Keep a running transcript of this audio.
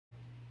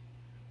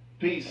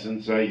Peace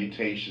and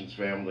salutations,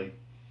 family,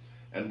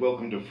 and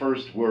welcome to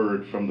First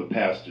Word from the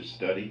Pastor's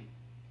Study.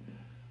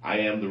 I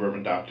am the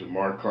Reverend Dr.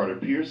 Mark Carter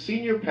Pierce,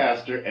 Senior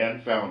Pastor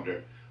and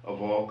Founder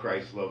of All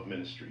Christ Love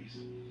Ministries.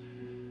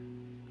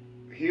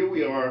 Here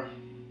we are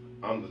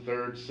on the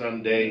third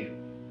Sunday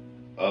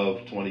of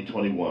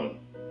 2021.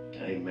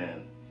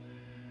 Amen.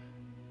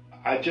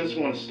 I just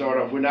want to start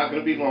off, we're not going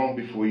to be long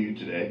before you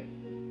today,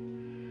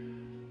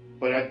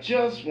 but I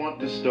just want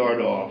to start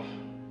off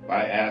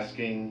by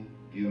asking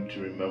you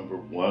to remember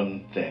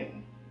one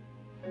thing.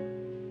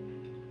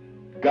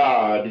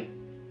 God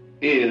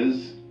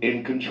is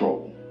in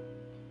control.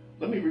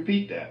 Let me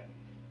repeat that.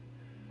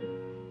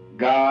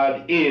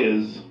 God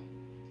is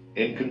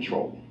in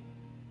control.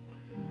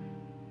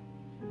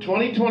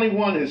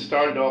 2021 has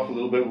started off a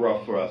little bit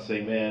rough for us,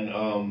 amen.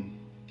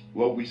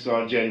 What we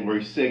saw on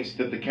January 6th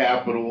at the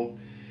Capitol,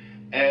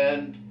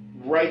 and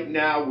right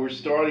now we're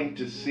starting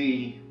to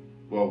see,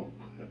 well,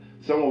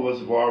 some of us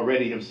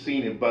have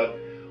seen it, but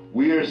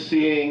we are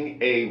seeing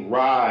a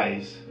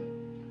rise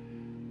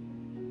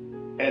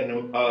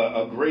and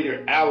a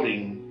greater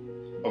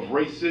outing of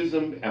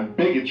racism and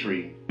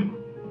bigotry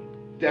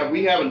that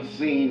we haven't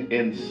seen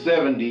in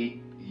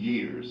 70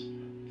 years.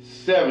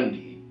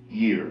 70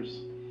 years.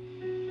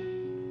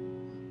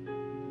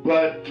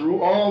 But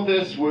through all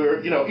this,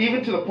 we're,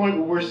 even to the point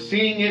where we're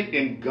seeing it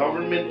in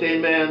government,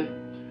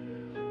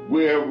 amen,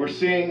 where we're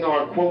seeing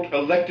our, quote,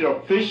 elected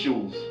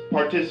officials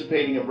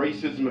participating in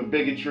racism and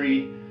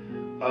bigotry.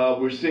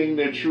 We're seeing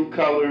their true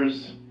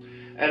colors,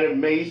 and it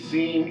may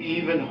seem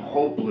even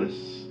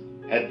hopeless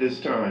at this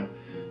time.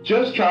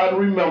 Just try to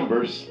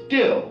remember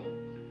still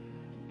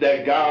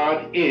that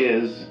God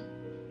is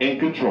in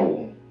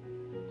control.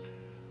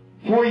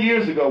 4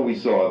 years ago we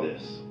saw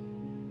this.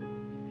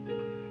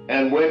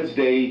 And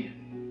Wednesday,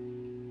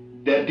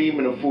 that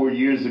demon of 4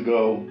 years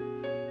ago,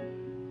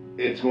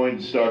 it's going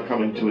to start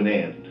coming to an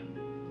end.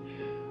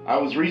 I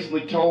was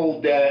recently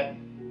told that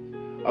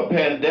a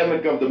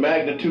pandemic of the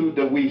magnitude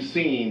that we've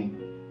seen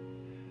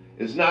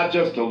is not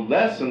just a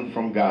lesson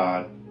from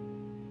God,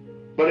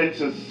 but it's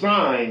a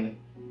sign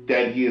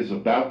that He is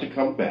about to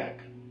come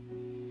back.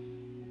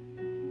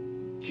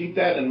 Keep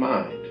that in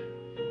mind.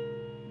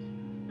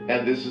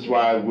 And this is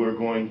why we're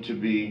going to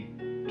be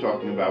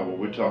talking about what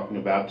we're talking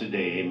about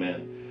today,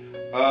 amen.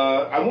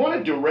 I want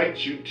to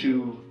direct you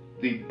to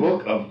the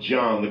book of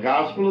John, the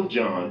Gospel of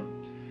John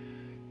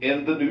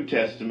in the New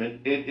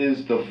Testament. It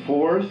is the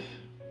fourth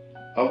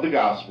of the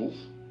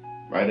Gospels,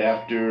 right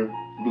after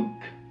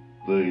Luke,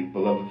 the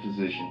beloved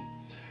physician.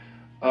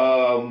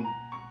 A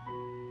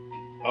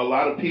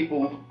lot of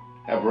people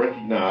have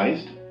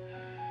recognized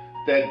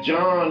that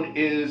John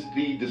is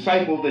the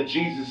disciple that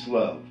Jesus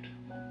loved.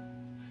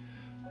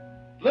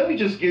 Let me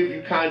just give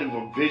you kind of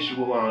a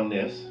visual on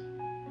this.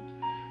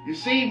 You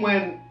see,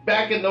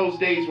 back in those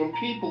days when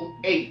people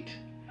ate,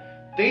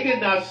 they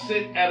did not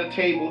sit at a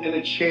table in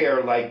a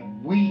chair like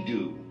we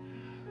do.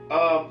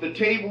 The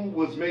table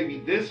was maybe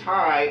this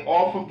high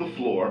off of the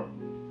floor,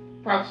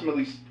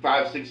 approximately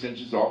 5-6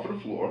 inches off of the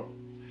floor,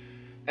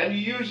 and you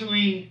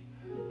usually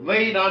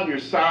laid on your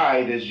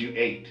side as you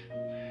ate.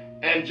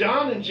 And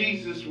John and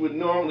Jesus would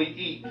normally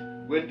eat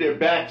with their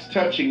backs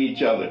touching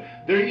each other.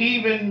 There are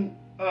even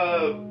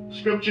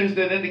scriptures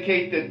that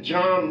indicate that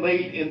John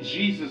laid in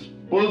Jesus'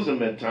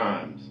 bosom at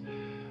times.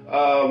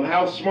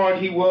 How smart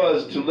he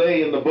was to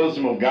lay in the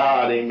bosom of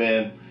God,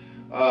 amen.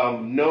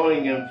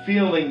 Knowing and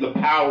feeling the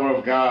power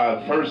of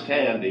God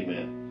firsthand,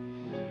 amen.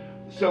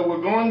 So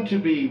we're going to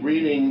be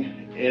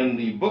reading in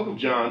the book of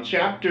John,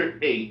 chapter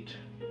 8,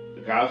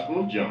 the Gospel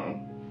of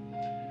John,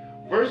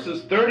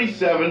 verses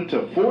 37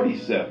 to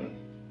 47.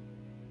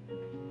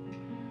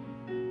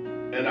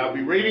 And I'll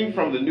be reading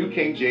from the New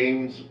King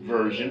James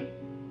Version.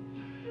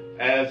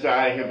 As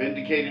I have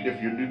indicated,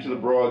 if you're new to the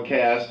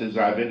broadcast, as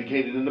I've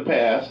indicated in the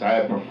past,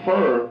 I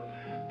prefer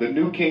the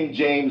New King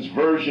James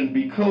Version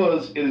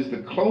because it is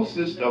the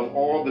closest of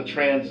all the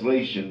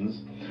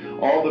translations,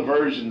 all the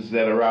versions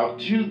that are out,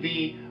 to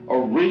the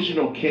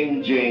original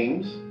King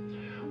James.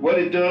 What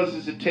it does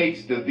is it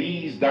takes the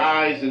these,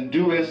 thys, and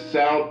doists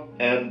out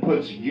and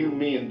puts you,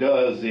 me, and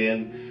does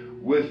in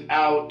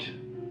without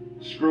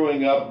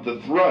screwing up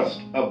the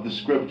thrust of the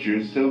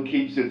scriptures. Still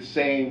keeps its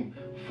same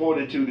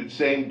fortitude, its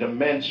same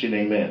dimension,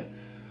 amen.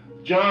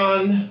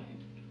 John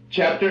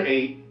chapter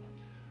 8,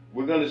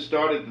 we're going to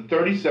start at the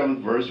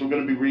 37th verse. We're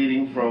going to be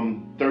reading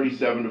from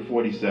 37 to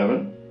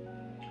 47.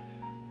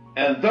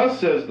 And thus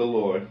says the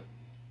Lord,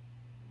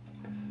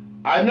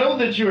 I know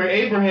that you are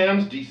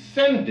Abraham's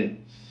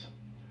descendants,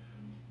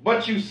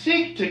 but you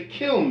seek to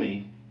kill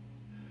me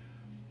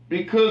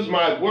because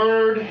my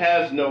word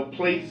has no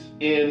place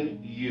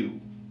in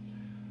you.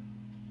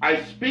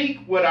 I speak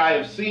what I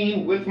have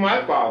seen with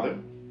my Father,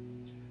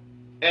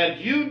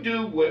 and you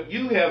do what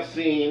you have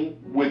seen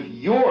with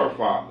your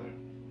father.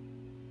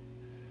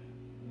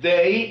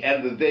 They,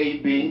 and the they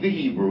being the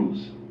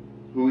Hebrews,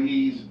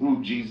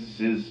 who Jesus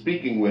is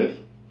speaking with,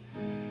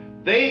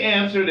 they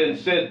answered and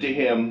said to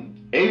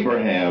him,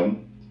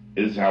 Abraham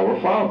is our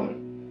father.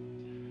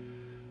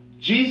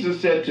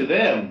 Jesus said to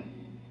them,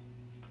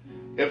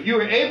 if you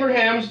were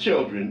Abraham's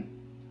children,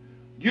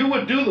 you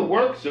would do the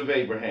works of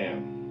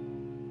Abraham.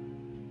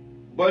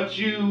 But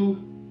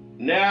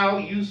now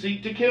you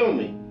seek to kill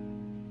me,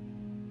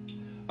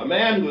 a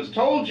man who has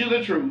told you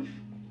the truth,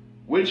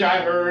 which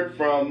I heard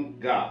from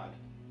God.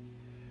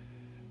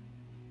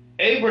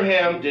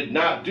 Abraham did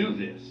not do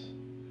this.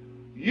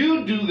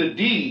 You do the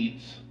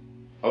deeds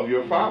of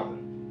your father.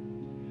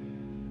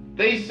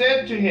 They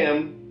said to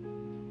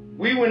him,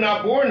 we were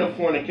not born of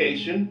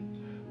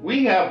fornication.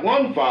 We have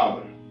one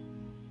Father,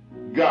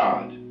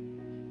 God.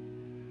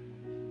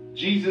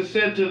 Jesus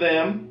said to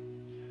them,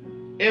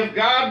 if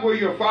God were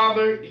your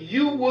Father,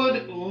 you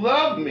would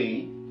love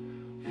me,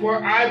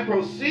 for I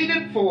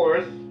proceeded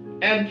forth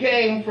and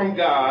came from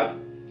God,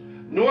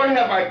 nor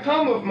have I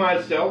come of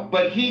myself,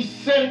 but he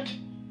sent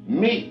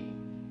me.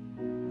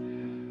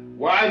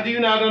 Why do you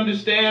not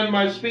understand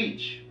my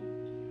speech?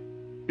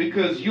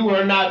 Because you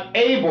are not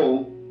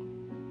able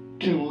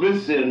to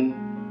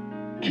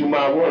listen to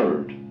my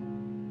word.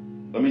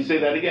 Let me say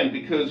that again.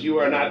 Because you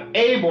are not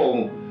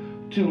able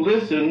to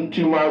listen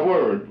to my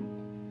word.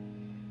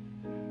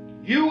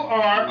 You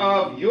are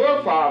of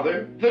your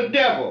father, the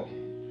devil,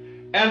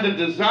 and the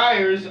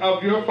desires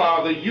of your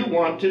father you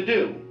want to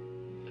do.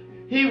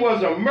 He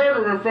was a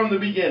murderer from the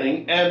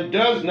beginning and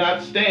does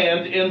not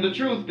stand in the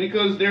truth,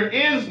 because there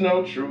is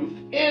no truth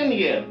in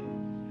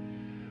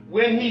him.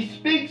 When he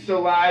speaks a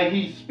lie,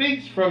 he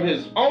speaks from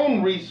his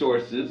own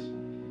resources,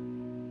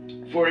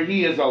 for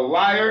he is a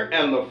liar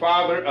and the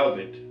father of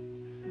it.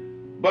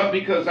 But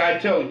because I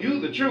tell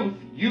you the truth,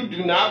 you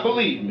do not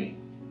believe me.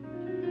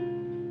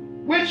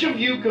 Which of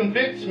you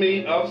convicts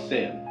me of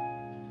sin?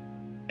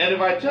 And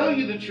if I tell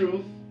you the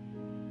truth,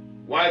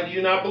 why do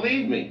you not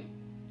believe me?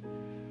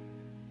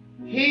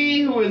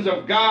 He who is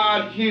of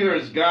God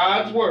hears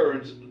God's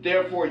words.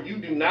 Therefore you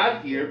do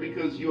not hear,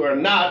 because you are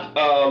not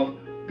of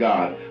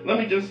God. Let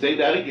me just say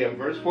that again.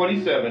 Verse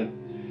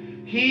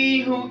 47.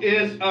 He who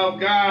is of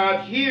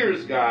God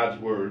hears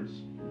God's words.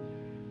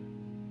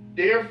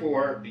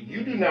 Therefore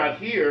you do not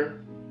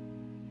hear,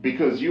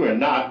 because you are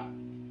not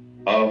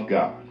of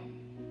God.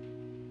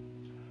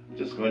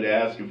 Just going to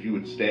ask if you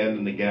would stand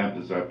in the gap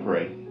as I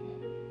pray.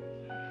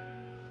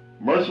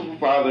 Merciful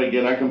Father,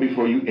 again I come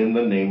before you in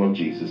the name of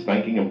Jesus,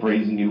 thanking and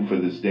praising you for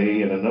this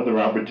day and another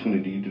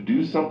opportunity to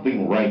do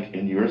something right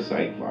in your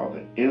sight,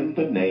 Father, in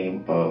the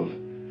name of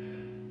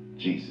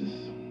Jesus.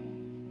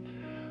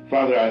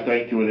 Father, I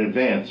thank you in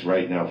advance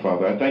right now,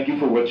 Father. I thank you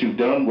for what you've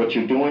done, what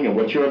you're doing, and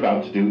what you're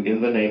about to do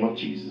in the name of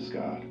Jesus,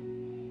 God.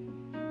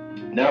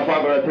 Now,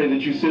 Father, I pray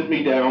that you sit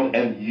me down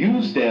and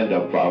you stand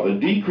up, Father.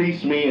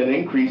 Decrease me and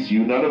increase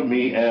you, none of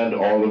me and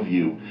all of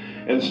you.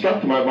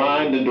 Instruct my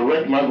mind and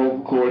direct my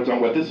vocal cords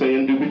on what to say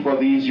and do before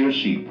these your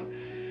sheep.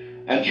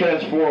 And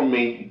transform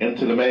me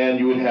into the man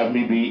you would have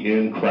me be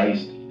in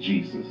Christ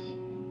Jesus.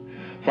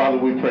 Father,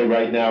 we pray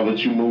right now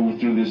that you move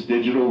through this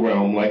digital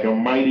realm like a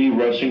mighty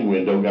rushing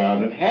wind, O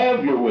God, and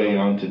have your way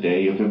on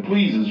today if it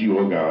pleases you,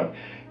 O God.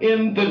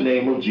 In the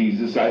name of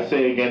Jesus, I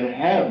say again,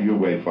 have your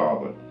way,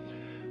 Father.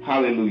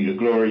 Hallelujah.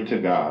 Glory to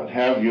God.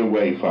 Have your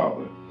way,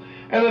 Father.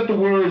 And let the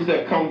words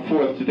that come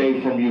forth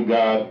today from you,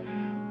 God,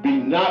 be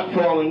not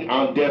falling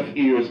on deaf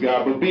ears,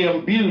 God, but be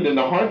imbued in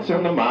the hearts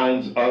and the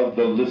minds of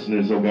the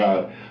listeners, O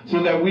God,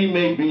 so that we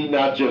may be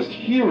not just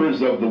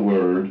hearers of the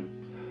word,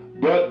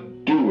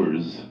 but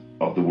doers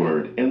of the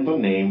word, in the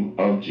name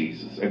of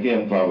Jesus.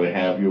 Again, Father,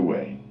 have your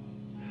way.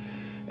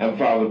 And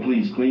Father,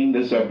 please clean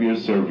this up, your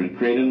servant.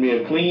 Create in me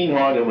a clean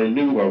heart and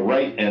renew a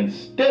right and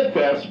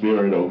steadfast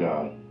spirit, O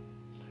God.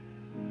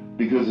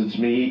 Because it's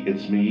me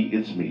that's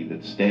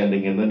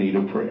standing in the need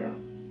of prayer.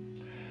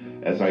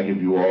 As I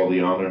give you all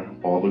the honor,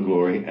 all the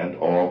glory, and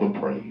all the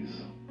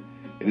praise.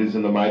 It is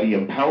in the mighty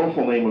and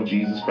powerful name of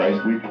Jesus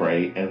Christ we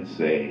pray and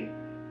say,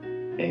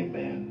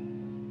 amen.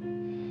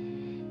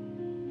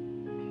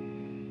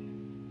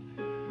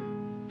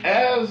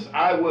 As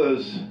I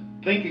was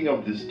thinking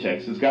of this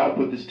text, as God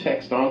put this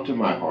text onto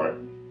my heart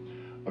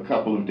a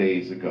couple of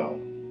days ago,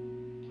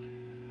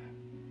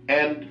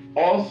 and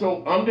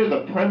also under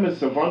the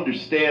premise of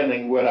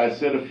understanding what I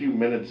said a few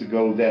minutes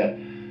ago, that,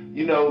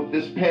 you know,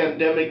 this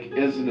pandemic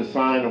isn't a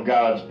sign of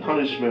God's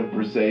punishment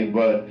per se,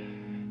 but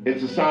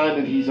it's a sign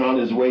that he's on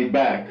his way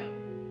back.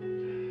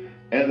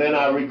 And then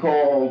I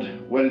recalled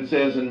what it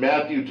says in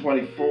Matthew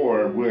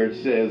 24, where it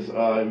says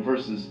in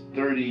verses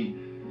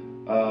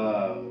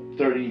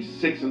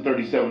 36 and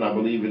 37, I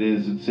believe it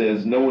is, it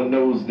says, no one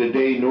knows the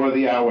day nor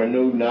the hour,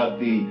 no, not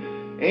the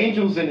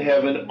angels in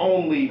heaven,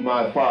 only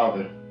my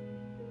Father.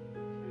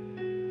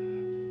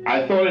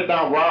 I thought it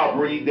not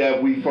robbery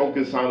that we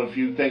focus on a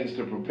few things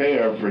to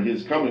prepare for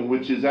his coming,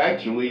 which is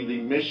actually the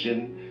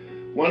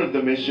mission, one of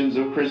the missions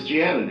of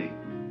Christianity.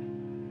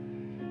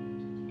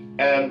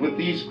 And with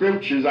these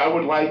scriptures, I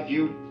would like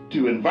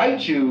to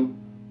invite you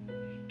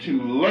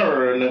to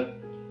learn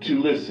to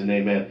listen.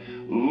 Amen.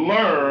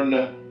 Learn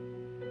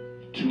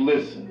to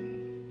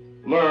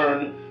listen.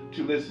 Learn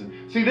to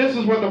listen. See, this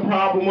is what the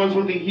problem was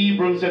with the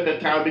Hebrews at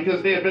that time,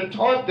 because they had been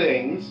taught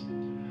things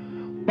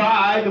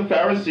by the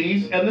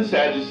Pharisees and the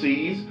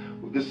Sadducees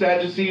the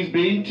Sadducees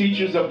being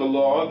teachers of the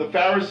law, the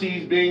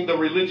Pharisees being the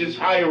religious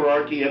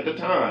hierarchy at the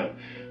time.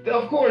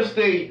 Of course,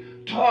 they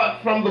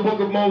taught from the book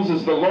of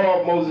Moses, the law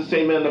of Moses,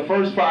 amen, the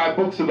first 5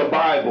 books of the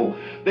Bible.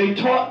 They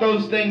taught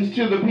those things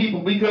to the people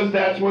because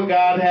that's what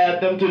God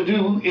had them to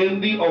do in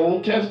the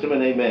Old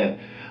Testament, amen.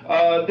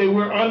 They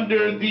were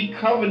under the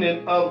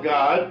covenant of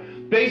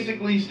God,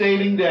 basically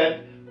stating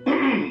that,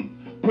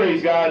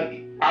 praise God,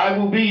 I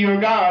will be your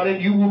God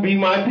and you will be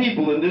my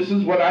people, and this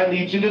is what I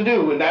need you to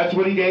do. And that's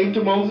what he gave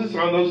to Moses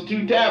on those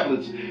 2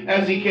 tablets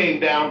as he came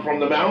down from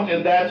the mount,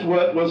 and that's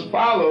what was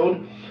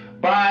followed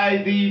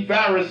by the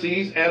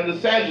Pharisees and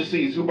the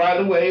Sadducees, who, by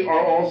the way,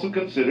 are also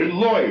considered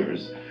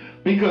lawyers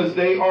because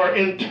they are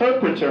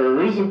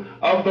interpreters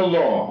of the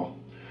law.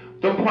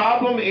 The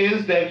problem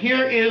is that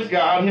here is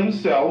God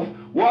himself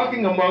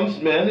walking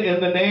amongst men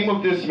in the name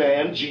of this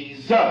man,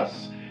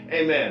 Jesus.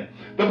 Amen.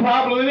 The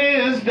problem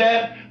is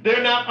that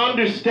they're not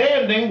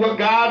understanding what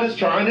God is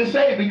trying to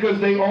say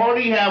because they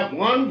already have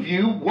one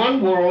view,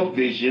 one world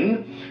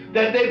vision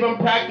that they've been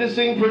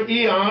practicing for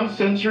eons,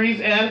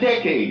 centuries, and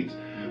decades.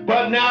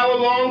 But now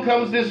along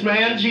comes this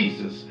man,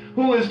 Jesus,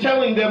 who is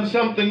telling them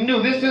something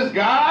new. This is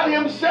God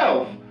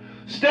himself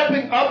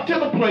stepping up to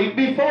the plate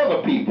before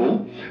the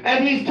people,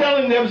 and he's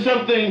telling them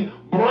something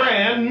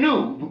brand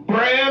new,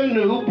 brand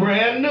new,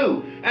 brand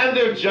new. And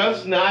they're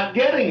just not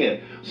getting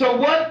it. So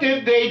what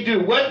did they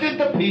do? What did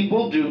the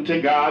people do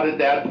to God at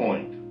that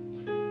point?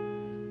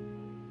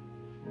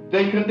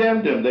 They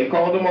condemned him. They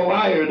called him a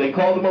liar. They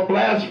called him a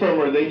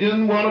blasphemer. They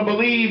didn't want to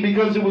believe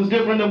because it was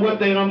different than what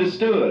they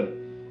understood.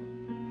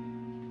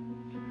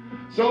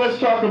 So let's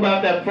talk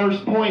about that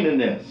first point in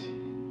this.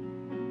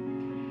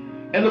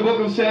 In the book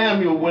of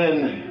Samuel,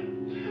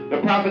 when the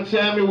prophet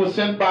Samuel was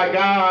sent by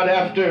God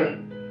after,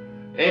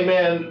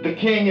 amen, the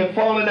king had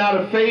fallen out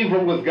of favor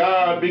with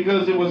God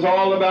because it was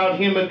all about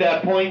him at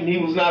that point and he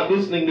was not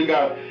listening to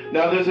God.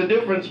 Now there's a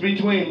difference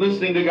between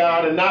listening to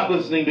God and not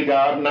listening to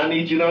God, and I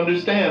need you to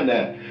understand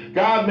that.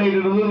 God made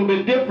it a little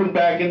bit different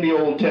back in the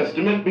Old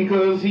Testament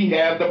because he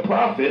had the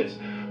prophets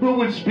who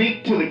would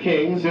speak to the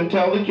kings and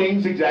tell the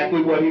kings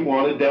exactly what he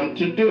wanted them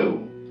to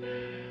do.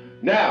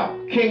 Now,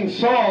 King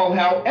Saul,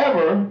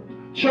 however,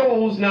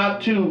 chose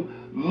not to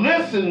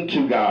listen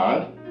to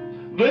God,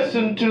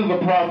 listen to the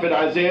prophet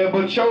Isaiah,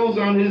 but chose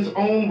on his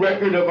own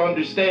record of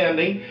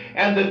understanding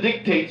and the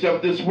dictates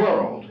of this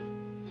world.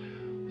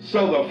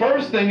 So the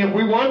first thing, if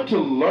we want to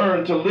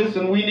learn to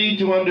listen, we need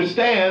to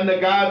understand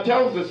that God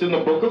tells us in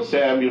the book of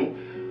Samuel,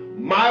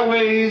 my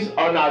ways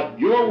are not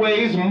your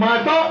ways,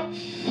 my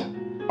thoughts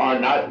are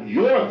not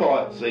your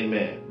thoughts,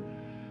 amen.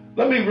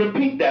 Let me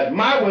repeat that.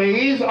 My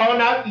ways are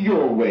not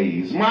your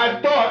ways.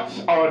 My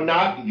thoughts are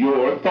not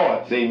your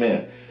thoughts,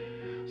 amen.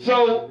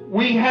 So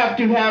we have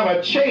to have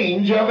a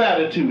change of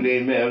attitude,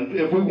 amen,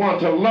 if we want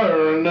to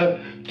learn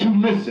to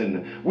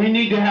listen. We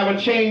need to have a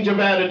change of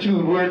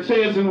attitude where it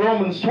says in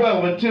Romans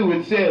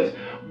 12:2, it says,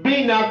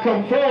 be not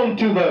conformed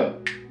to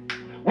the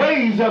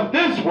ways of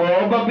this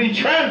world, but be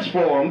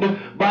transformed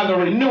by the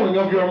renewing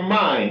of your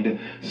mind.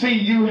 See,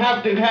 you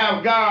have to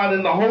have God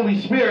and the Holy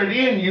Spirit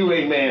in you,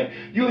 amen.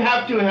 You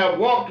have to have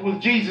walked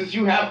with Jesus.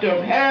 You have to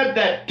have had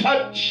that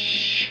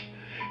touch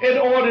in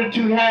order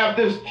to have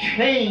this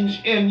change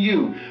in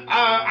you.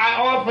 I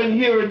often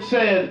hear it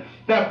said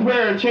that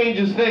prayer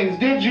changes things.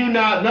 Did you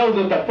not know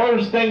that the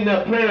first thing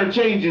that prayer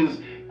changes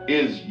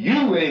is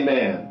you,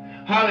 amen?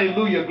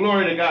 Hallelujah,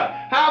 glory to God.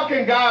 How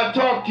can God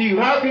talk to you?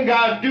 How can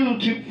God do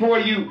for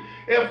you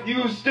if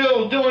you're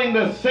still doing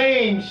the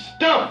same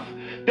stuff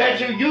that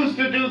you used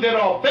to do that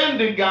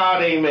offended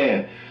God,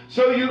 amen?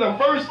 So the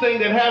first thing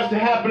that has to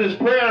happen is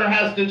prayer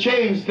has to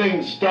change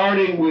things,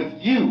 starting with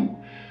you.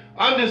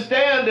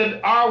 Understand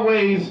that our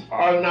ways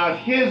are not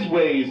his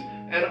ways,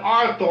 and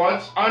our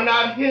thoughts are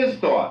not his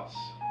thoughts.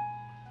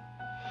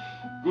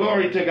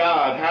 Glory to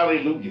God,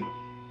 hallelujah.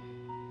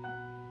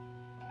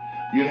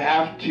 You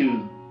have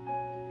to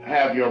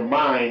have your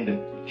mind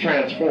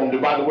transformed.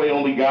 And by the way,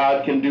 only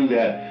God can do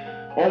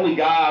that. Only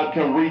God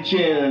can reach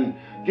in and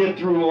get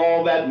through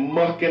all that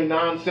muck and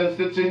nonsense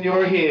that's in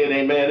your head,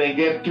 amen, and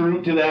get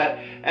through to that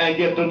and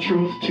get the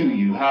truth to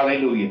you.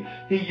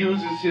 Hallelujah. He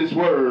uses his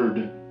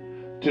word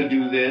to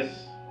do this.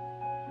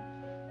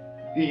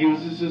 He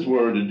uses his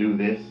word to do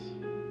this.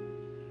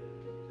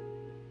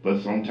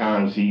 But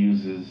sometimes he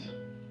uses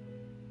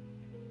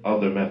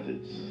other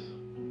methods.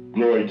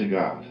 Glory to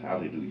God.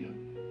 Hallelujah.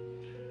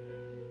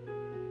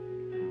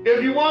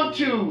 If you want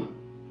to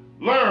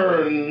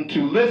learn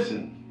to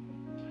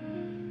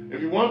listen,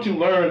 if you want to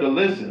learn to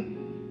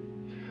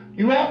listen,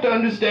 you have to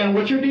understand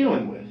what you're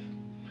dealing with.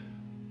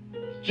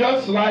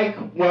 Just like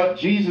what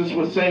Jesus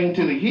was saying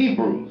to the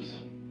Hebrews.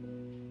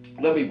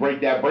 Let me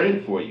break that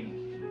bread for you.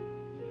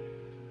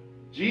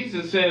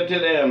 Jesus said to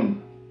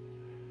them,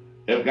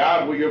 if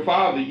God were your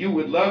father, you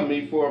would love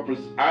me, for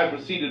I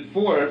proceeded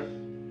forth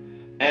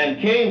and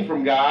came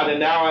from God, and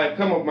now I have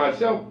come of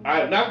myself. I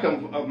have not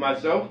come of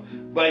myself,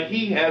 but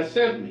he has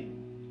sent me.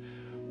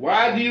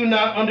 Why do you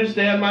not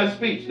understand my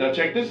speech? Now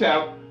check this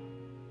out.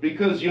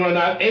 Because you are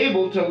not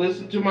able to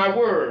listen to my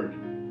word.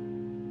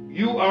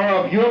 You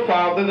are of your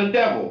father, the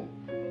devil.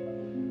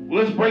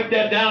 Let's break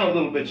that down a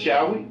little bit,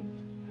 shall we?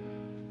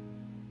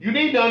 You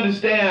need to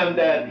understand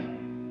that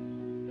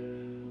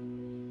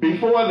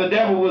before the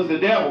devil was the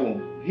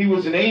devil, he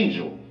was an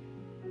angel.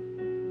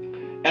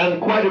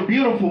 And quite a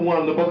beautiful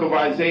one, the book of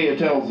Isaiah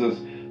tells us.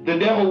 The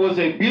devil was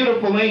a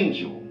beautiful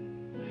angel.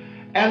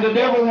 And the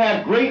devil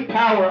had great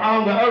power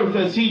on the earth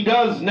as he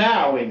does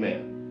now,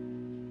 amen.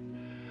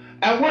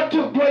 And what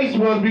took place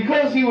was,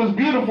 because he was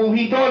beautiful,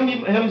 he thought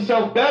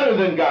himself better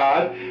than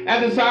God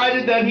and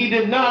decided that he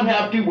did not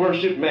have to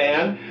worship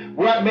man.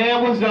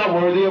 Man was not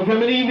worthy of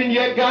him, and even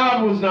yet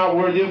God was not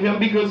worthy of him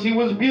because he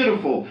was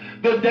beautiful.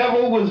 The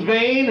devil was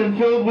vain and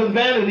filled with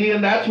vanity,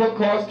 and that's what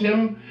cost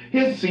him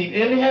his seat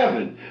in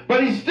heaven.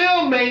 But he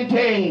still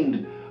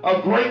maintained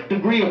a great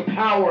degree of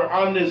power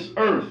on this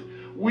earth.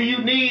 You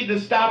need to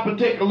stop and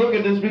take a look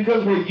at this,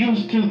 because we're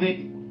used to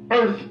the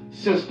earth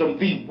system,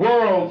 the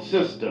world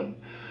system.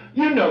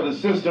 You know the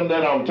system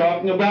that I'm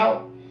talking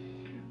about.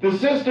 The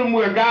system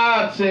where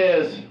God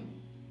says,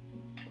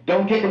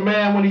 don't kick a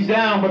man when he's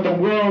down, but the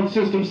world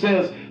system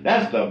says,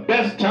 that's the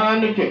best time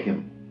to kick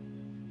him.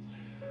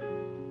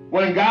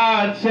 When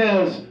God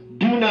says,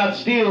 do not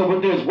steal,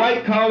 but there's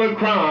white-collar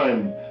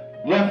crime,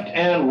 left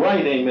and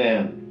right,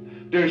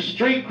 amen. There's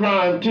street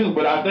crime too,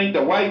 but I think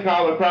the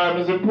white-collar crime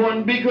is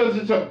important because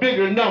it's a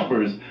bigger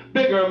numbers,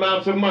 bigger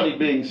amounts of money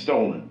being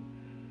stolen.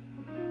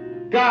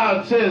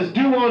 God says,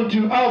 do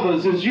unto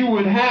others as you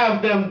would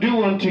have them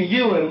do unto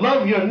you, and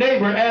love your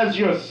neighbor as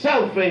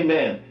yourself,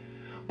 amen.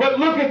 But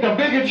look at the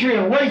bigotry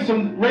and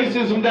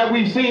racism that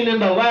we've seen in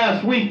the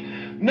last week,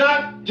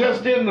 not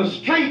just in the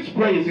streets,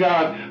 praise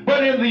God,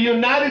 but in the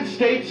United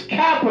States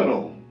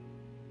Capitol.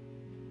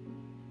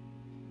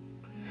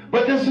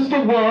 But this is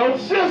the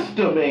world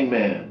system,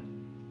 amen.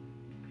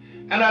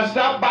 And I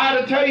stopped by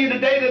to tell you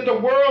today that the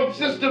world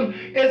system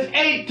is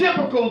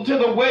atypical to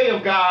the way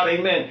of God,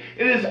 amen.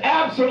 It is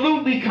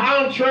absolutely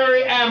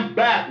contrary and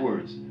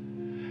backwards.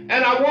 And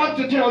I want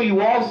to tell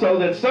you also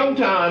that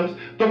sometimes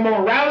the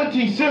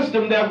morality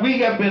system that we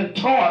have been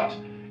taught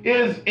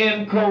is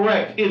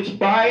incorrect. It's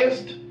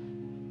biased.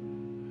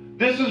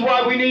 This is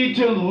why we need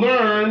to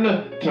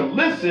learn to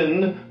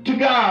listen to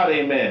God,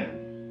 amen.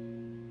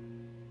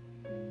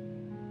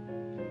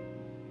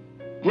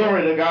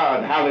 Glory to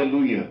God,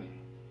 hallelujah.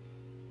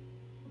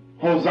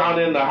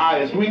 Hosanna in the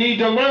highest. We need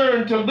to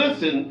learn to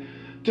listen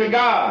to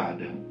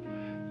God.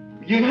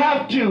 You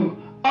have to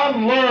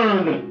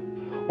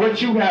unlearn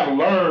what you have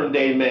learned,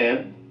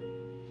 amen,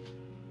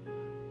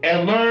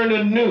 and learn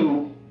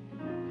anew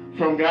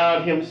from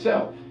God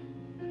himself.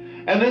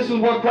 And this is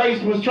what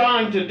Christ was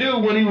trying to do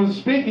when he was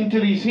speaking to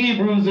these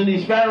Hebrews and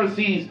these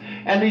Pharisees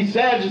and these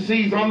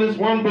Sadducees on this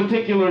one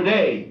particular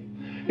day.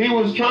 He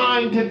was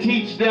trying to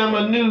teach them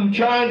anew,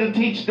 trying to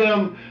teach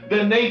them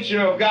the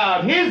nature of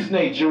God, his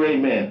nature,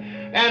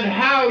 amen, and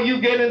how you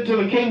get into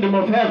the kingdom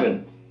of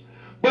heaven.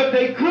 But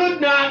they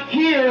could not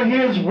hear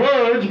his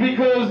words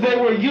because they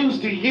were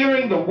used to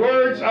hearing the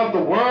words of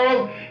the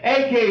world,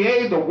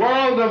 aka the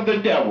world of the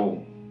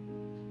devil.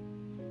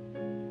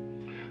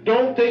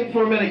 Don't think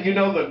for a minute. You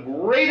know, the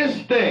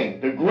greatest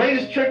thing, the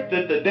greatest trick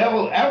that the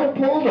devil ever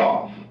pulled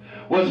off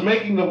was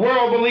making the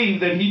world believe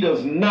that he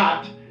does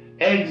not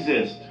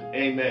exist.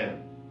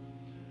 Amen.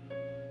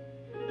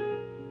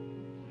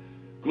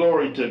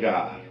 Glory to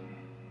God.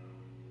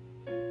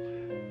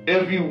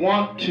 If you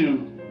want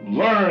to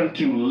learn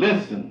to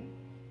listen,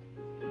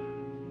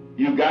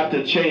 you got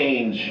to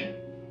change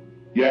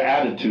your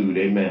attitude.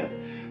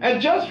 Amen.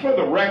 And just for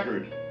the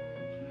record,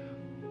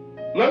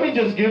 let me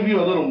just give you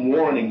a little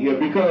warning here,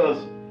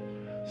 because,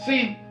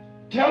 see,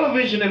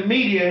 television and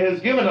media has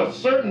given us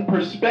certain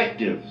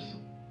perspectives.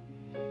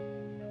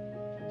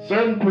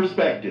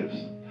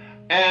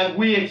 And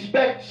we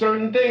expect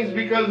certain things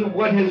because of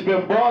what has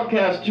been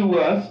broadcast to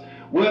us,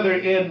 whether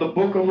in the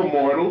Book of a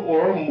Mortal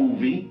or a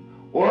movie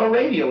or a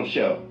radio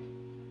show.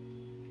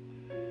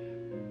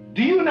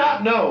 Do you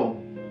not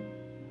know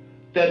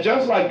that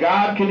just like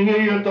God can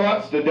hear your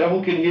thoughts, the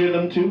devil can hear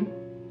them too?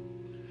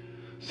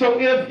 So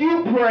if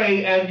you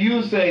pray and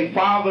you say,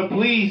 Father,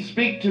 please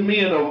speak to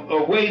me in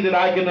a way that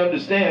I can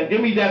understand,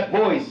 give me that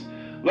voice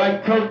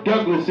like Kirk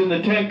Douglas in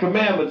the Ten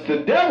Commandments, the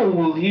devil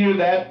will hear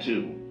that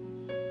too.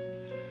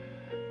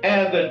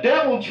 And the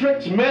devil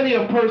tricks many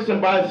a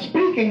person by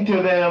speaking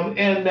to them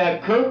in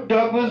that Kirk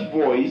Douglas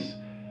voice,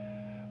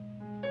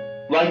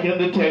 like in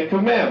the Ten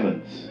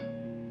Commandments.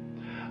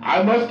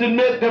 I must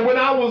admit that when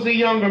I was a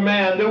younger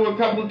man, there were a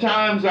couple of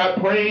times I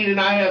prayed and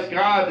I asked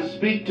God to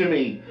speak to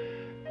me.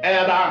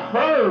 And I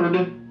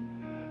heard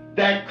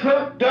that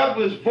Kirk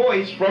Douglas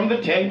voice from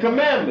the Ten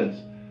Commandments.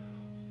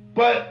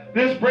 But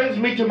this brings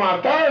me to my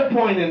third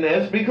point in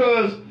this,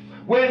 because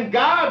when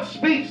God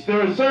speaks,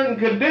 there are certain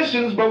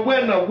conditions, but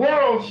when the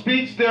world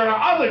speaks, there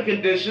are other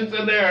conditions,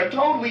 and they are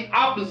totally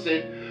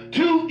opposite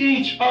to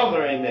each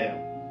other, amen.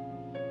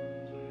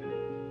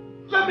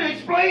 Let me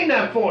explain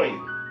that for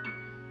you.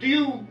 Do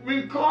you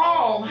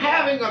recall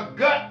having a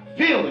gut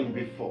feeling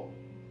before?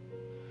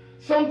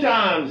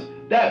 Sometimes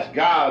that's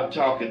God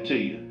talking to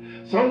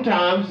you.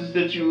 Sometimes it's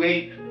that you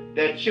ate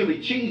that chili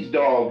cheese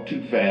dog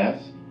too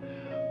fast.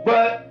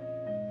 But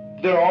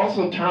there are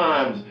also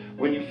times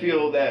when you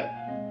feel that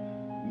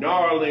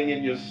gnarling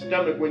in your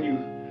stomach, when you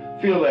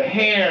feel the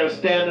hair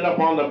standing up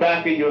on the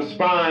back of your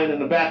spine and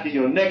the back of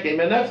your neck.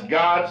 Amen. That's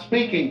God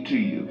speaking to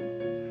you.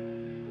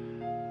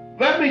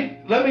 Let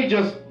me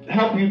just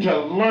help you to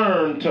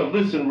learn to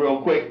listen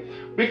real quick.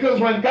 Because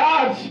when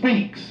God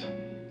speaks,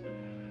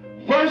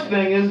 first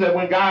thing is that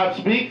when God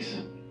speaks,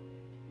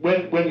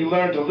 when you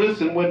learn to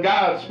listen, when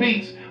God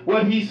speaks,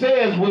 what he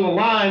says will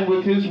align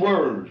with his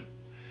word.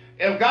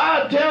 If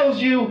God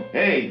tells you,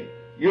 hey,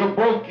 you're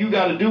broke, you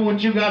got to do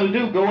what you got to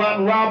do, go out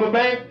and rob a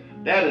bank,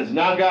 that is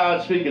not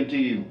God speaking to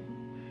you.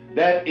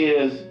 That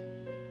is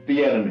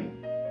the enemy.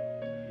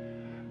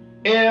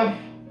 If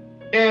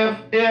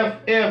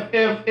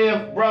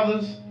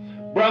brothers,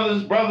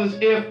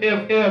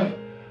 if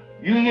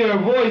you hear a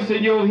voice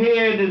in your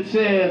head that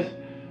says,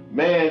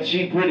 man,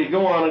 she pretty,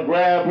 go on and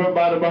grab her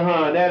by the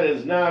behind, that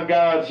is not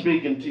God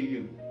speaking to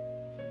you.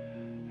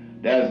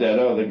 That's that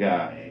other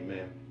guy,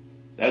 amen.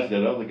 That's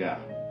that other guy.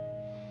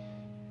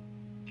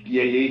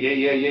 Yeah.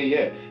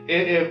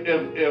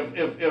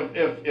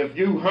 If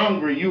you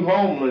hungry, you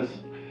homeless,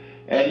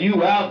 and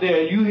you out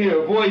there, you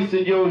hear a voice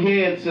in your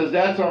head that says,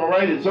 that's all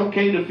right, it's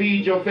okay to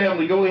feed your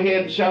family, go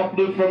ahead and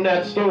shoplift from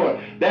that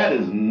store. That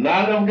is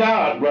not of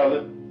God,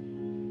 brother.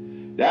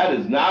 That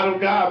is not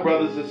of God,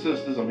 brothers and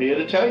sisters. I'm here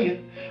to tell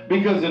you.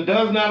 Because it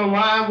does not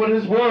align with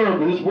his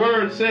word. His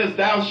word says,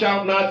 thou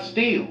shalt not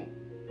steal.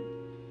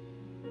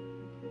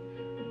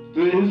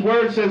 His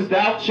word says,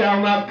 thou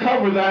shalt not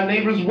cover thy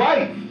neighbor's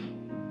wife.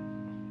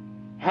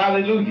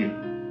 Hallelujah.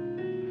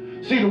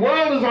 See, the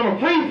world is on a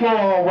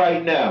free-for-all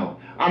right now.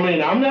 I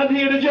mean, I'm not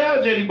here to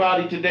judge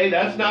anybody today.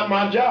 That's not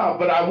my job.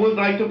 But I would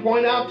like to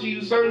point out to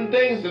you certain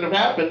things that have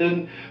happened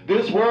in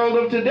this world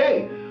of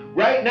today.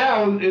 Right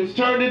now, it's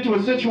turned into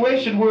a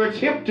situation where it's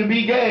hip to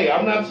be gay.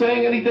 I'm not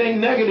saying anything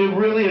negative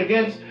really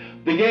against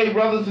the gay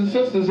brothers and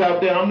sisters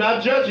out there. I'm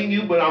not judging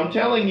you, but I'm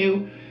telling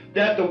you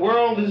that the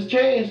world has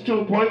changed to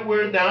a point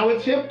where now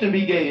it's hip to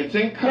be gay. It's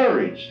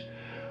encouraged.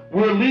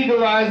 We're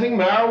legalizing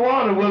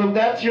marijuana. Well, if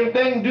that's your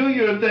thing, do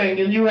your thing.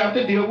 And you have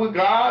to deal with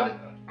God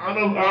on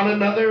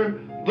another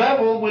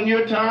level when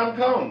your time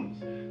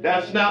comes.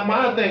 That's not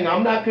my thing.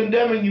 I'm not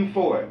condemning you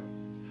for it.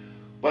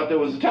 But there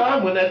was a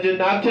time when that did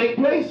not take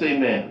place,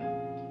 amen.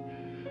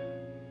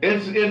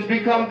 It's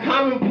become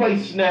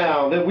commonplace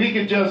now that we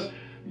could just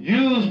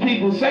use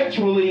people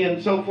sexually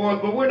and so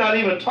forth, but we're not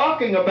even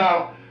talking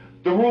about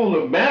the rule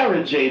of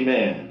marriage,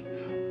 amen.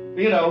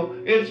 You know,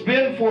 it's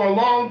been for a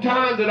long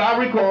time that I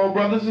recall,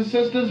 brothers and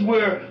sisters,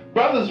 where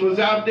brothers was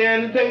out there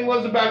and the thing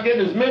was about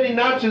getting as many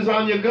notches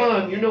on your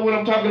gun. You know what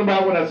I'm talking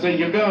about when I say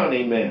your gun,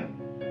 amen.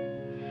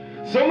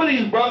 Some of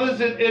these brothers,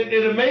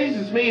 it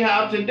amazes me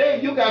how today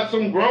you got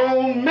some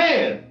grown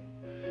men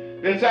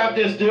that's out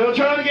there still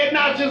trying to get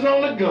notches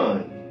on the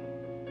gun.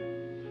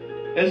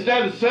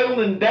 Instead of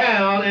settling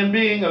down and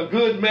being a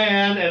good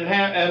man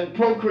and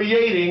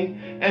procreating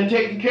and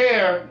taking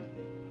care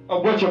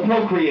of what you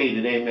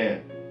procreated,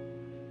 amen.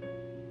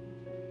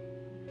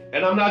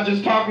 And I'm not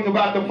just talking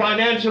about the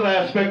financial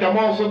aspect. I'm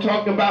also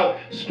talking about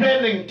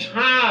spending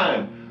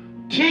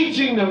time,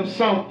 teaching them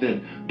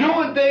something,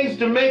 doing things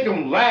to make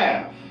them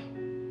laugh.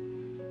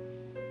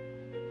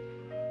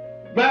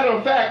 Matter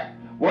of fact,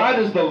 why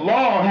does the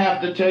law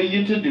have to tell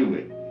you to do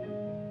it?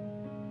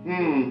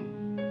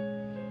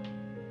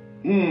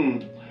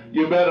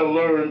 You better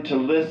learn to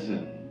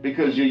listen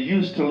because you're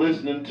used to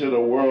listening to the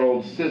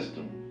world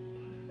system.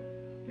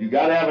 You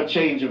got to have a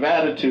change of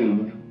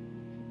attitude.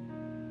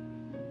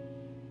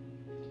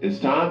 It's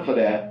time for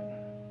that.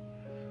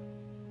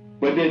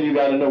 But then you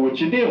got to know what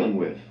you're dealing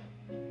with.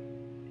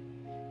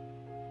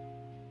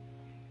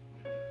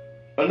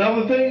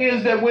 Another thing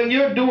is that when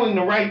you're doing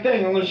the right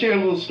thing, I'm going to share a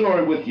little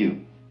story with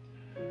you.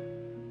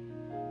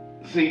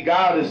 See,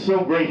 God is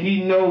so great.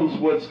 He knows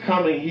what's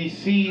coming. He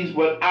sees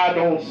what I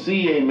don't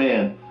see,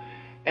 amen.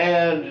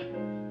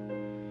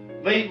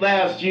 And late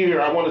last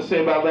year, I want to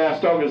say about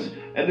last August,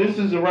 and this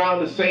is around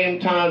the same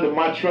time that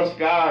my Trust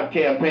God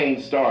campaign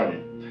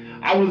started.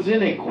 I was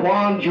in a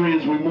quandary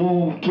as we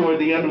moved toward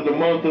the end of the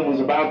month and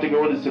was about to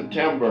go into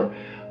September.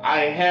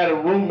 I had a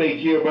roommate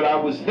here, but I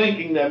was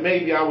thinking that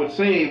maybe I would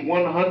save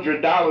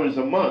 $100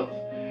 a month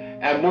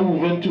and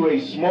move into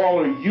a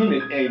smaller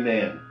unit,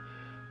 amen.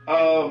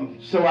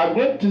 So I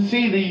went to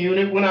see the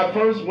unit. When I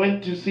first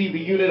went to see the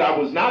unit, I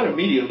was not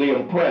immediately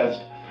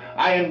impressed.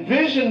 I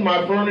envisioned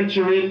my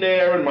furniture in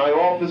there and my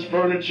office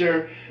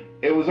furniture.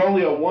 It was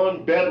only a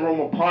one-bedroom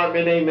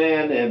apartment,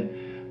 amen.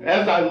 And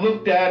as I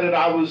looked at it,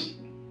 I was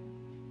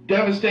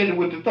devastated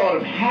with the thought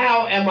of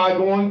how am I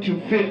going to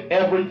fit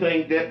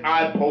everything that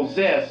I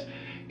possess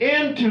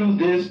into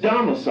this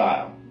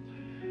domicile.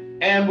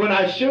 And when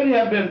I should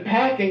have been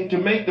packing to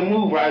make the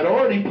move, I had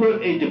already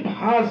put a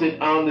deposit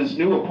on this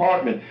new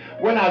apartment.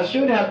 When I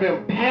should have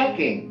been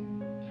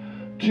packing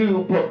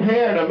to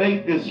prepare to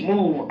make this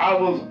move, I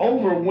was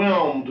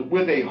overwhelmed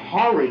with a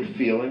horrid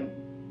feeling.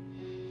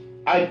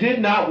 I did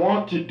not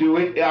want to do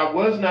it. I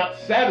was not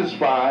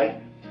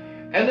satisfied.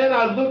 And then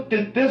I looked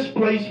at this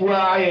place where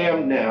I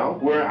am now,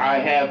 where I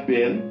have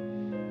been,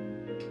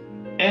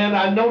 and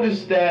I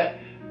noticed that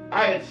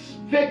I had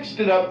fixed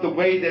it up the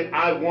way that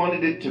I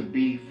wanted it to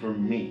be for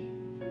me.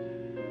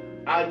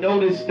 I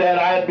noticed that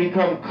I had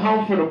become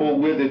comfortable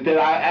with it, that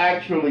I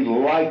actually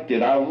liked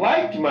it. I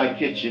liked my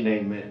kitchen,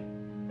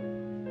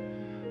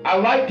 amen. I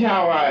liked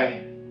how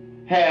I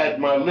had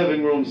my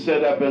living room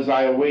set up as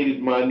I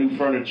awaited my new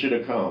furniture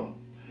to come.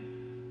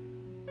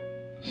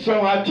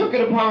 So I took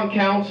it upon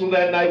counsel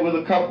that night with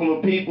a couple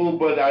of people,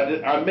 but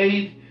I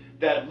made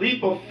that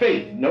leap of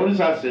faith.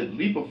 Notice I said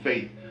leap of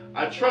faith.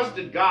 I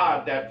trusted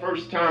God that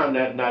first time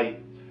that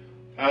night,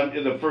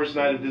 in the first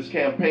night of this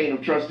campaign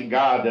of trusting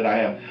God that I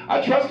have.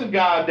 I trusted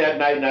God that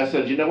night, and I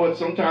said, you know what?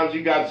 Sometimes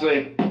you got to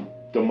say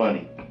the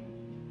money.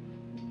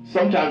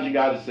 Sometimes you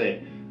got to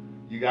say,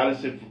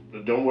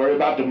 don't worry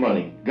about the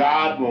money.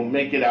 God will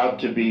make it out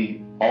to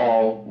be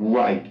all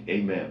right.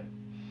 Amen.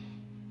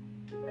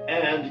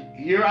 And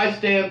here I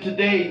stand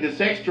today. This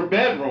extra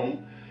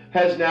bedroom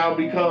has now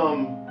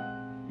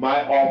become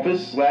my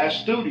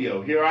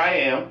office/studio. Here I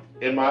am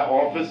in my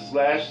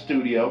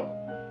office/studio.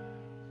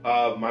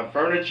 My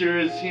furniture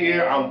is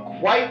here. I'm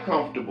quite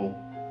comfortable.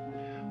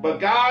 But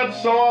God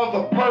saw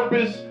the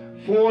purpose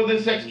for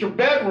this extra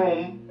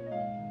bedroom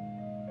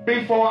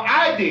before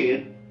I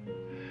did.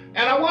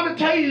 And I want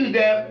to tell you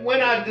that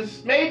when I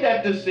made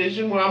that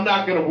decision, where I'm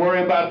not going to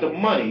worry about the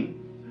money,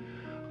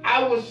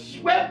 I was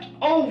swept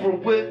over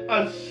with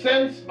a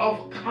sense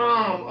of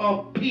calm,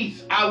 of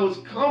peace. I was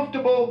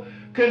comfortable,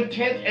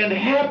 content, and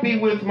happy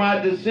with my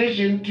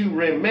decision to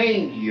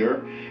remain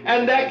here.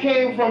 And that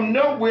came from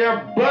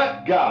nowhere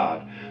but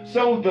God.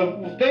 So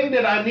the thing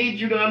that I need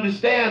you to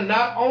understand,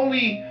 not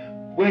only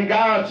when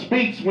God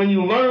speaks, when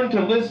you learn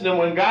to listen, and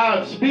when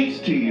God speaks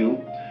to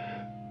you,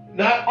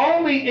 not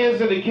only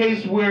is it a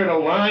case where it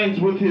aligns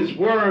with His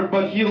Word,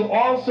 but He'll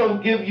also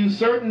give you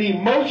certain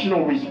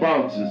emotional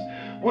responses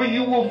where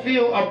you will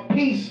feel a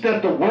peace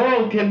that the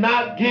world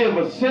cannot give,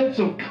 a sense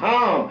of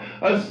calm,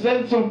 a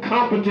sense of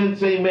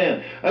competence,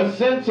 amen, a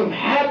sense of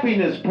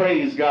happiness,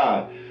 praise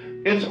God.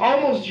 It's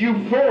almost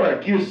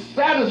euphoric. You're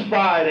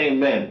satisfied,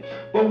 amen.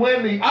 But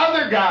when the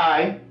other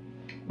guy,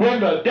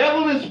 when the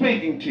devil is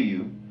speaking to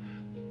you,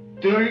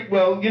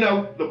 well, you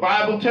know, the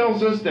Bible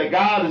tells us that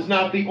God is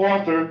not the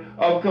author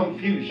of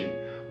confusion.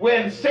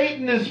 When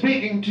Satan is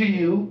speaking to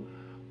you,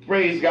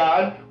 praise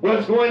God,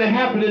 what's going to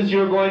happen is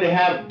you're going to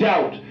have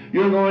doubt.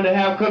 You're going to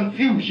have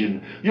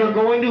confusion. You're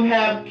going to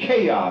have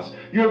chaos.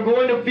 You're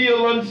going to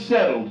feel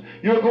unsettled.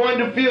 You're going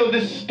to feel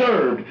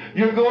disturbed.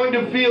 You're going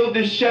to feel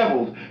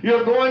disheveled.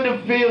 You're going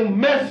to feel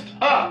messed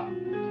up.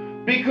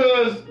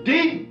 Because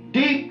deep,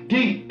 deep,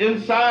 deep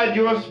inside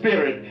your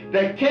spirit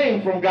that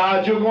came from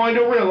God, you're going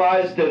to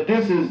realize that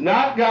this is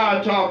not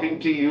God talking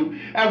to you,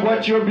 and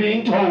what you're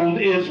being told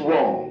is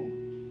wrong.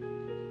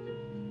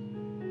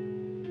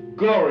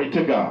 Glory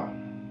to God.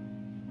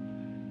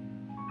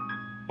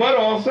 But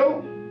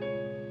also,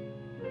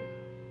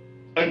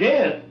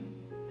 again,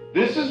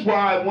 this is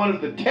why one of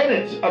the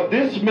tenets of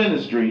this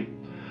ministry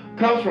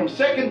comes from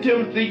 2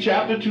 Timothy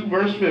chapter 2,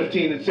 verse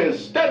 15. It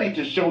says, study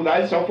to show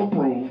thyself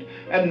approved,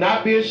 and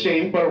not be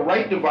ashamed, but a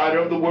right divider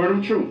of the word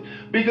of truth.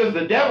 Because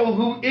the devil,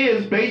 who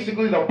is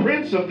basically the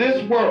prince of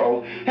this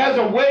world, has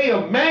a way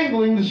of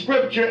mangling the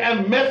scripture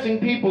and messing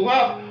people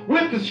up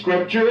with the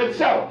scripture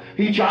itself.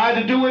 He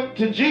tried to do it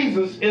to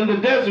Jesus in the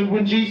desert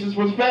when Jesus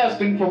was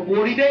fasting for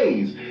 40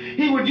 days.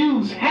 He would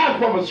use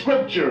half of a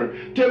scripture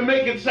to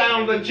make it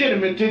sound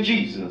legitimate to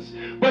Jesus.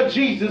 But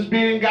Jesus,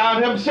 being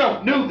God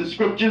himself, knew the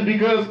scriptures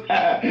because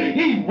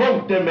he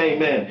wrote them,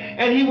 amen.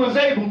 And he was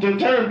able to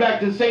turn back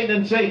to Satan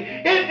and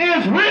say, it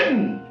is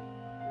written.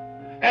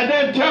 And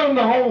then tell him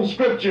the whole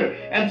scripture,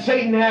 and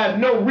Satan had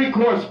no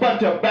recourse but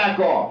to back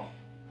off.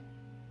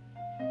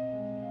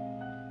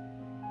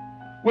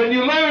 When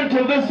you learn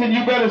to listen,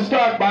 you better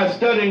start by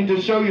studying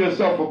to show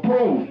yourself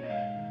approved,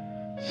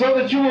 so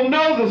that you will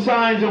know the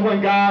signs of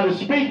when God is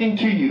speaking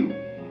to you.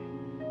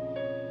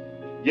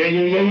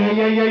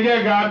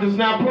 Yeah. God does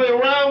not play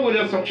around with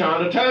us, I'm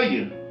trying to tell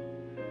you.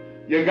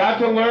 You got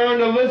to learn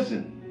to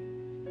listen.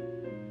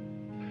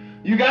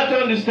 You got to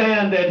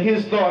understand that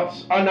his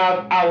thoughts are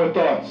not our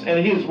thoughts,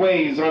 and his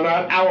ways are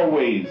not our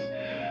ways.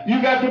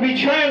 You got to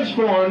be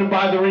transformed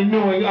by the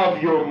renewing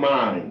of your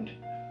mind.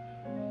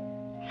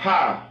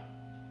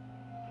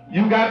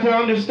 You got to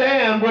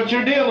understand what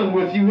you're dealing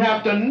with. You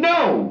have to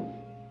know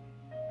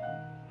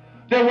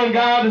that when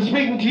God is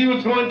speaking to you,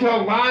 it's going to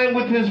align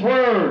with his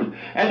word.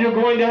 And you're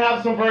going to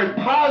have some very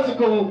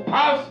positive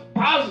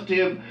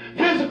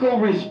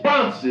physical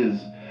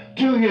responses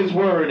to his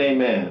word.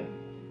 Amen.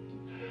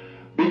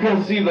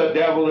 Because, see, the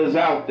devil is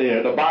out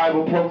there. The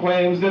Bible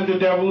proclaims that the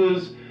devil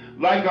is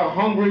like a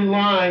hungry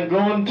lion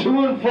going to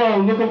and fro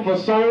looking for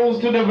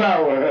souls to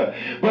devour.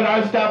 But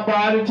I stopped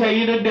by to tell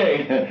you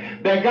today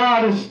that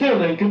God is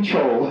still in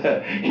control.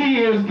 He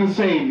is the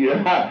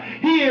Savior.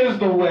 He is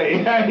the way.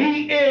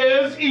 He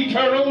is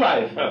eternal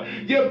life.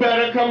 You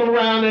better come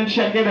around and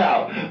check it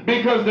out,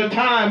 because the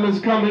time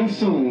is coming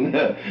soon.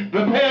 The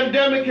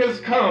pandemic has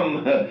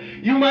come.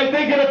 You might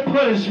think it a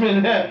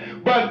punishment,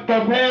 but the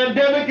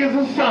pandemic is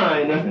a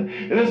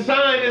sign. The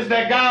sign is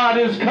that God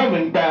is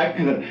coming back.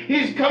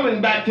 He's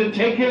coming back to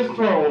take his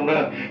throne.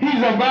 He's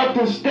about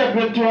to step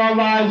into our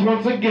lives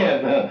once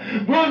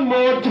again. One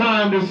more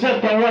time to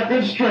set the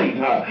record straight.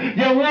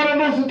 You want to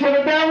listen to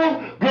the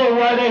devil? Go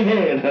right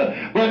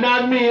ahead. But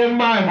not me and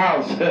my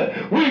house.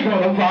 We're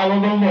going to follow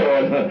the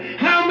Lord.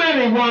 How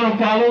many want to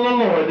follow the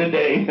Lord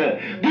today?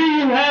 Do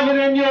you have it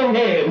in your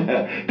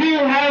head? Do you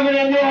have it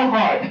in your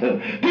heart?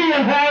 Do you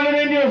have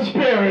it in your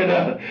spirit?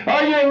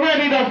 Are you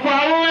ready to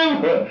follow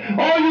him?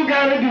 All you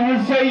got to do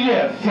is say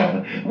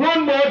yes.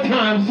 One more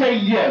time, say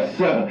yes.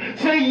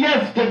 Say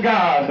yes to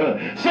God.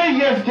 Say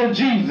yes to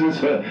Jesus.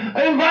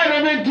 Invite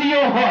him into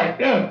your heart.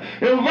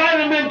 Invite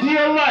him into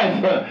your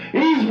life.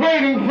 He's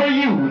waiting for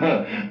you.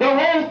 The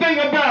whole thing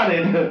about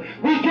it,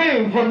 we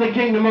came from the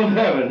kingdom of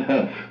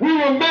heaven. We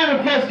were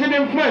manifested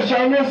in flesh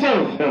on this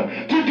earth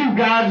to do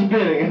God's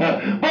bidding.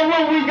 But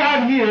when we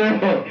got here,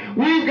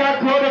 we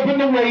got caught up in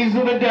the ways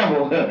of the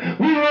devil.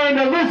 We learned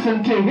to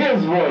listen to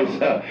his voice.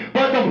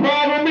 But the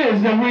problem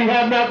is that we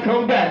have not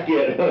come back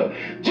yet.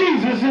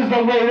 Jesus is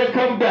the way to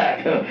come back.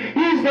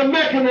 He's the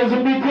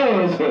mechanism,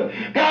 because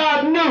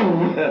God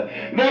knew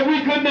that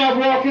we could not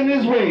walk in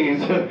his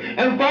ways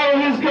and follow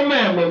his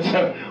commandments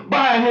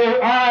by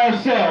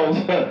ourselves.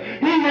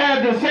 He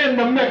had to send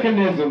a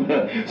mechanism.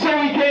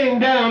 So he came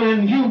down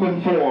in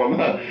human form.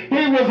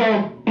 He was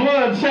a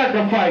blood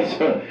sacrifice,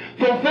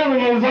 fulfilling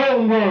his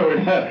own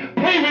word,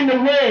 paving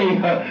the way,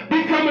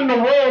 becoming the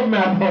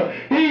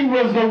roadmap. He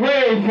was the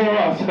way for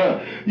us.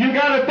 You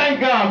got to thank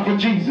God for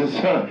Jesus,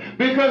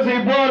 because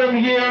he brought him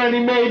here and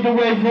he made the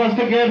way for us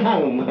to get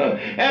home,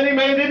 and he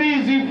made it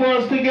easy for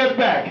us to get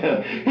back.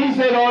 He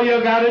said all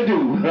you got to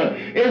do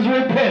is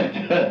repent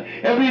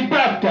and be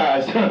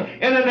baptized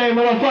in the name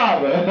of the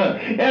Father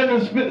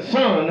and the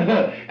Son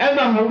and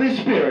the Holy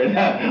Spirit.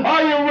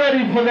 Are you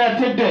ready for that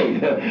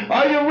today?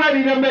 Are you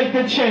ready to make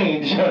the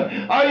change?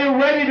 Are you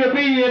ready to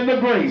be in the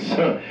grace?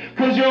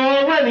 Because you're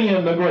already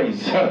in the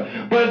grace.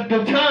 But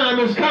the time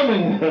is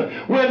coming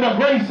when the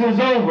grace is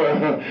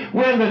over,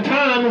 when the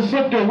time is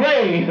slipped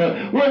away,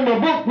 when the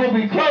book will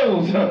be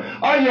closed.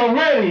 Are you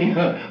ready?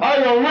 Are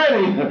you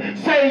ready?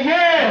 Say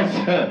yes.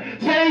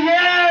 Say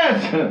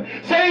yes.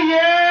 Say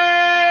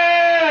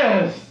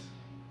yes.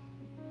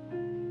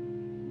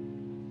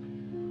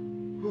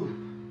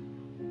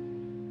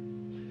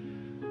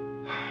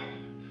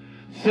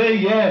 Say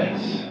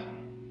yes.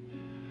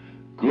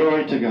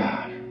 Glory to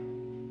God.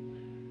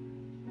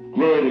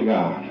 Glory to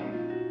God.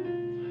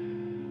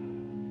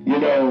 You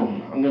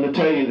know, I'm going to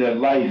tell you that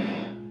life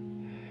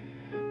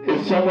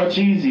is so much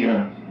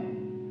easier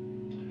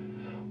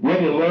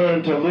when you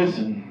learn to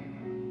listen,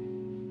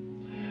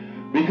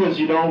 because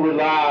you don't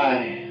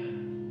rely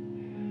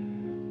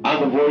on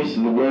the voice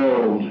of the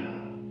world.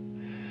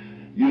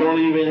 You don't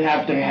even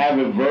have to have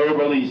it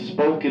verbally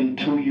spoken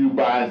to you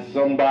by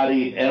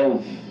somebody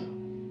else.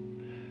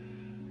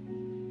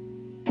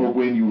 But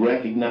when you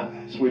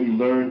recognize, when you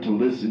learn to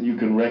listen, you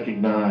can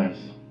recognize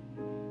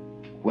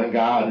when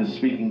God is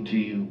speaking to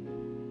you.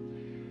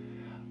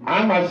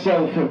 I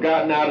myself have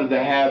gotten out of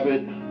the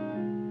habit,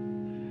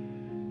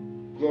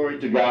 glory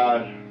to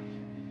God,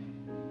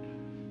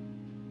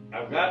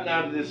 I've gotten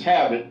out of this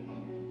habit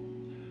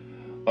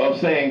of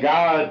saying,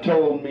 God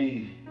told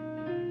me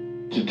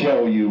to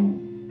tell you,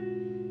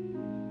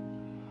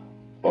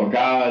 or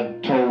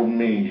God told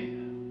me,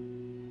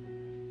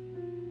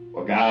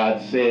 or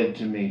God said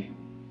to me.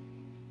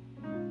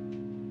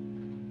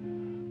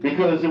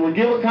 Because it would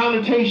give a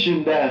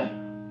connotation that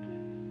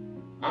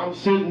I'm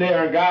sitting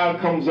there and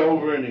God comes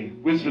over and he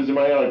whispers in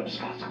my ear,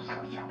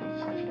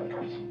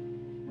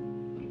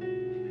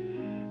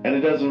 and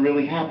it doesn't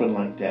really happen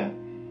like that.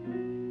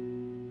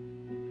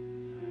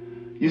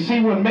 You see,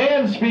 when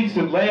man speaks,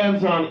 it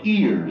lands on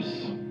ears.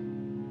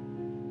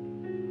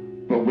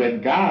 But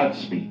when God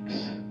speaks,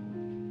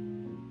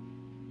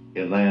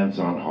 it lands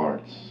on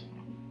hearts.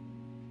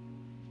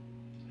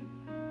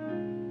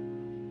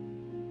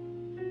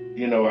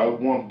 You know, I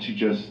want to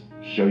just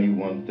show you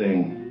one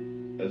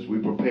thing as we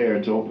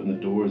prepare to open the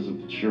doors of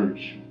the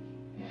church.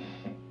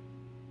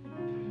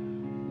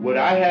 What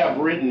I have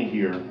written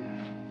here,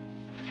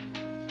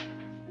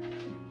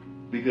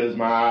 because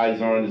my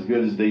eyes aren't as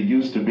good as they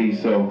used to be,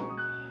 so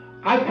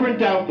I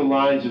print out the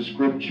lines of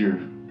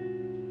scripture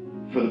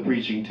for the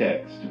preaching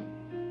text.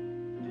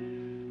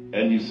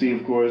 And you see,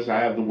 of course,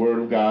 I have the Word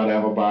of God. I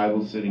have a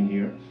Bible sitting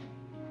here,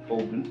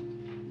 open.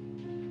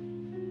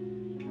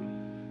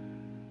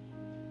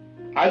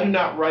 I do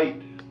not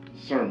write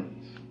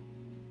sermons.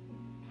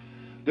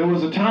 There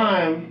was a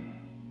time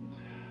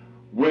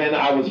when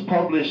I was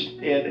published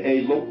in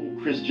a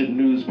local Christian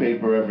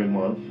newspaper every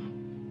month,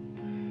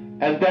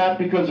 And that,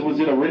 because it was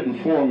in a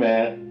written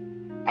format,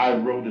 I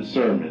wrote a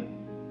sermon.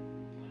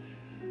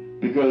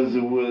 Because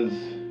it was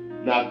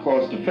not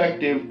cost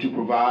effective to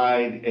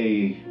provide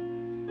a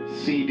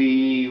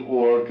CD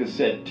or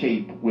cassette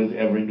tape with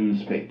every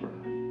newspaper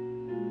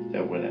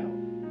that went out.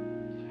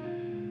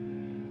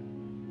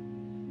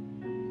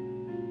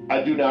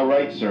 I do not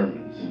write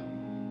sermons.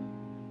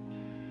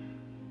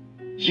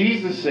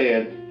 Jesus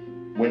said,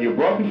 when you're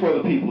brought before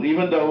the people,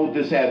 even though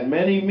this had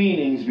many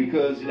meanings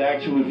because it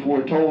actually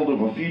foretold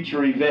of a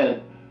future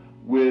event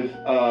with,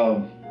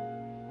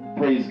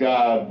 praise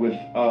God, with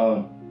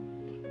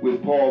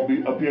Paul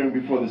appearing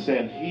before the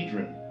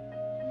Sanhedrin,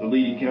 the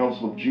leading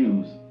council of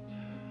Jews.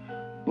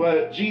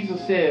 But Jesus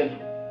said,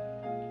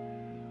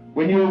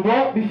 when you are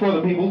brought before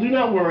the people, do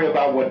not worry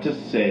about what to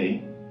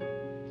say,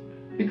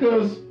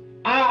 because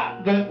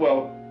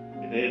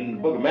in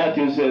the book of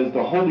Matthew it says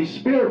the Holy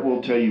Spirit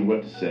will tell you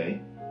what to say.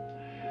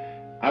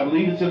 I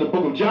believe it's in the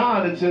book of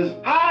John, it says,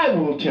 I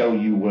will tell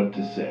you what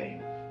to say.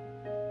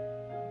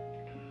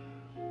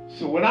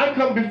 So when I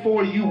come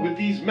before you with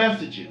these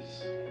messages,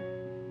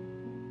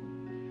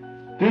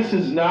 this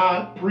is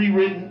not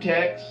pre-written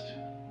text.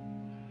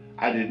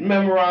 I didn't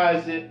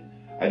memorize it.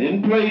 I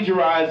didn't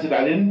plagiarize it.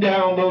 I didn't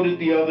download it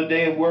the other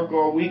day and work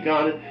all week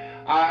on it.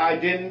 I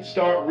didn't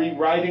start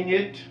rewriting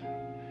it.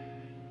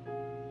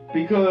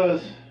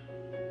 Because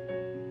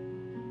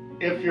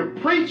if you're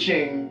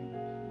preaching,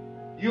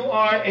 you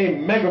are a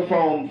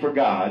megaphone for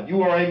God.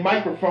 You are a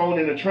microphone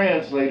and a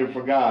translator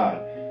for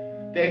God.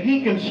 That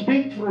He can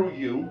speak through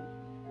you.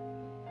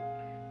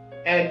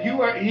 And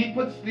He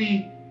puts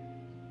the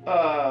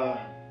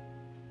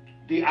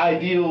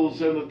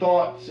ideals and the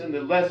thoughts and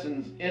the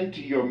lessons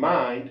into your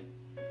mind.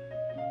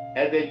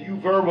 And then you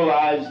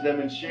verbalize them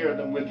and share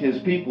them with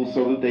His people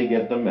so that they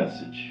get the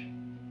message.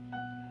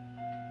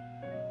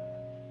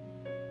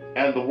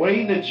 And the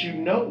way that you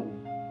know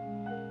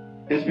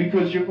is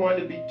because you're going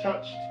to be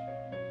touched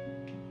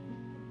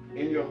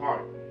in your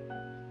heart.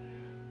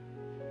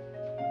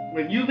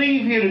 When you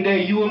leave here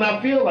today, you will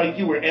not feel like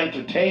you were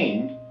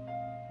entertained.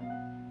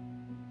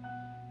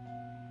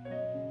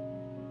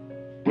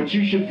 But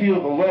you should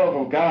feel the love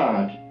of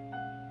God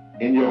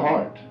in your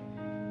heart.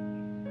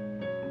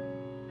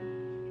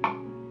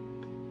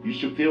 You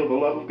should feel the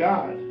love of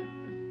God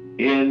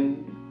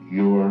in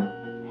your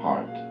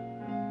heart.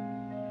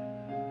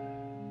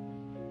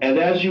 And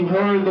as you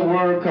heard the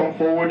word come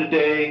forward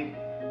today,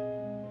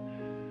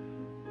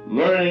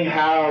 learning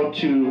how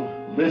to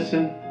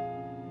listen,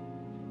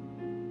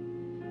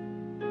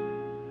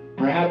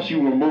 perhaps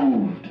you were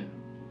moved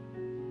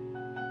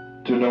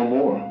to know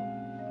more.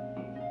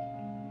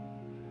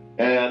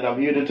 And I'm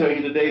here to tell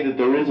you today that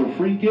there is a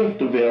free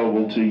gift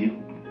available to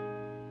you.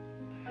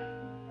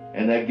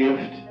 And that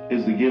gift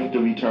is the gift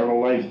of eternal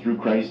life through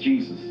Christ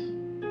Jesus.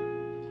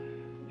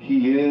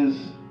 He is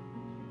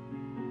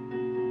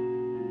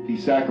the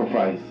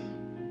sacrifice.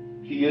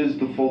 He is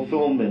the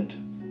fulfillment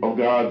of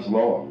God's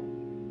law.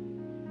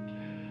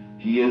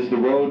 He is the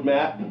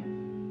roadmap.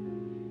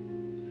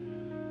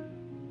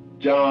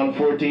 John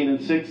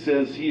 14:6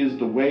 says, He is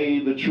the way,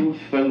 the truth,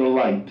 and the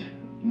light.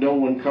 No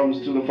one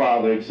comes to the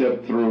Father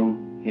except through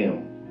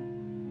Him.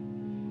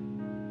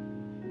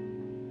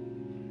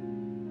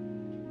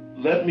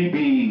 Let me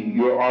be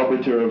your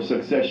arbiter of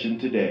succession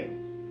today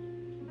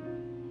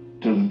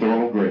to the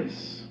throne of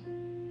grace,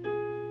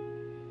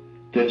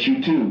 that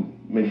you too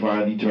may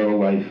find eternal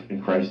life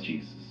in Christ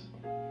Jesus.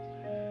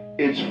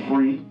 It's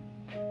free.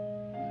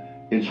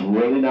 It's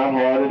really not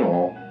hard at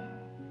all.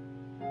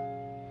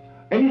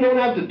 And you don't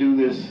have to do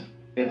this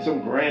in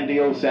some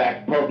grandiose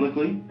act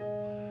publicly.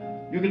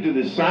 You can do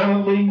this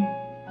silently.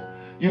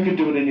 You can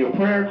do it in your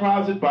prayer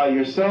closet by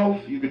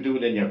yourself. You can do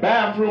it in your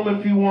bathroom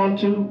if you want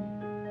to.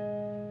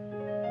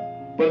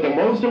 But the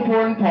most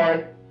important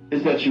part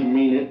is that you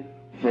mean it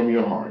from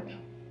your heart.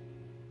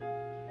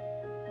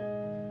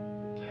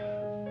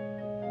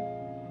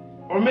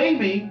 Or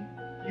maybe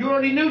you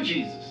already knew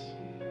Jesus,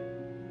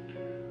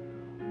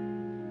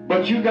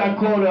 but you got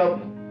caught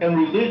up in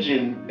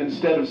religion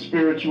instead of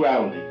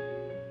spirituality.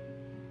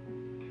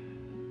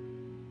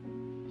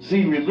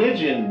 See,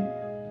 religion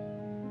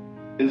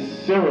is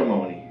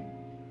ceremony.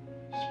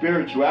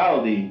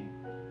 Spirituality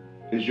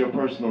is your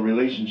personal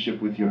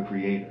relationship with your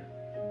Creator.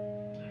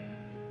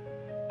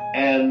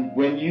 And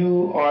when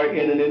you are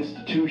in an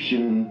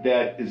institution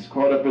that is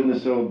caught up in the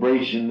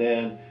celebration,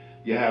 then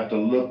you have to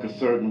look a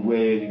certain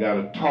way, and you got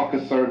to talk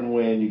a certain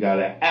way, and you got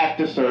to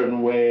act a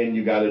certain way, and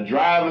you got to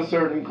drive a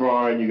certain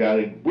car, and you got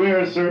to wear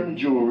a certain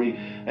jewelry,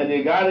 and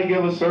you got to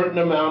give a certain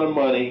amount of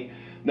money,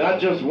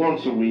 not just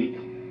once a week.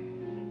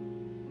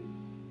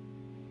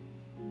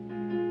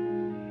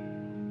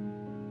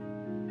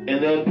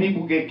 And then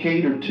people get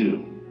catered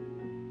to.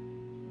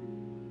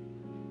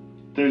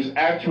 There's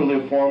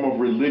actually a form of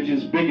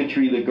religious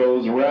bigotry that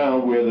goes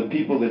around where the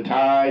people that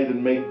tithe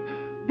and make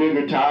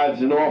bigger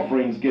tithes and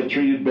offerings get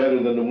treated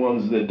better than the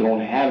ones that don't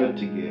have it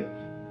to give.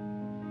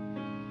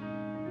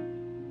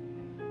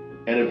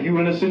 And if you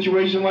were in a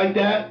situation like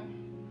that,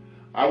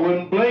 I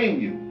wouldn't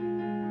blame you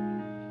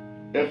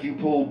if you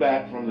pulled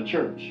back from the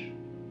church.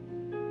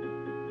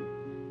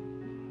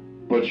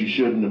 but you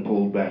shouldn't have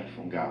pulled back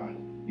from God.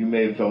 You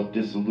may have felt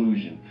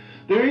disillusioned.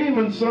 There are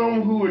even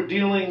some who are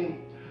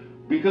dealing,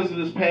 because of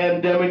this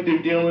pandemic,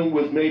 they're dealing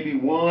with maybe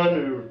one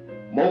or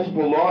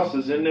multiple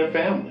losses in their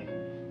family.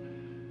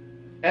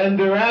 And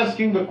they're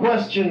asking the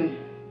question,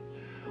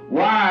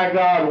 why,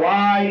 God,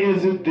 why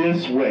is it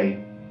this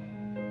way?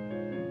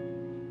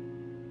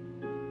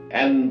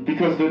 And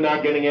because they're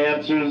not getting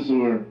answers,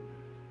 or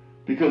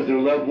because their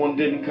loved one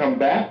didn't come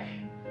back,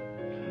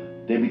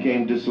 they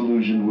became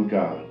disillusioned with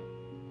God.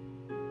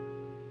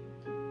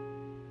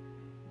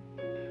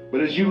 But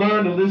as you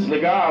learn to listen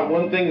to God,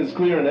 one thing is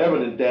clear and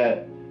evident,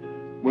 that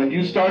when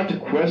you start to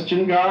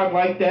question God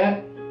like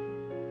that,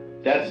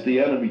 that's the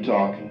enemy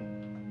talking.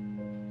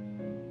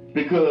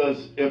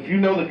 Because if you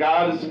know that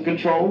God is in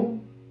control,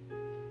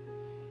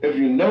 if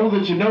you know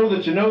that you know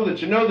that you know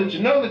that you know that you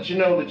know that you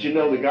know that you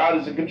know that God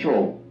is in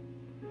control,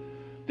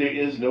 there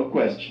is no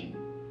question.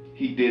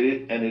 He did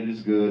it, and it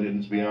is good, and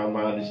it's beyond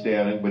my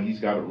understanding, but he's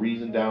got a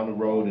reason down the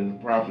road, and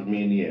it'll profit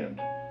me in the end,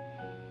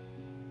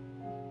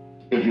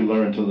 if you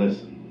learn to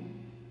listen.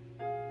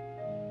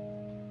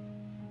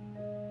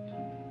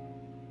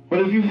 But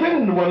if you fit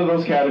into one of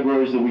those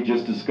categories that we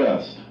just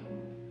discussed,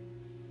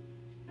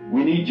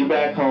 we need you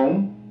back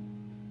home.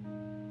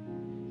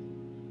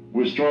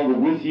 We're stronger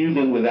with you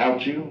than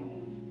without you.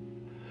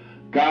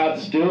 God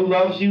still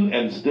loves you,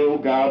 and still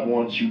God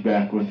wants you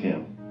back with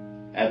him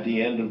at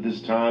the end of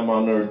this time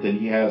on earth that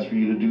he has for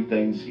you to do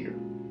things here.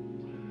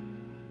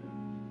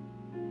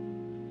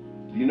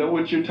 Do you know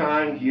what your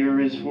time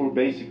here is for,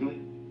 basically?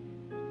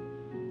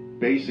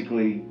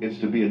 Basically, it's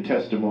to be a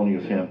testimony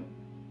of him.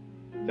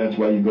 That's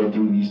why you go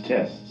through these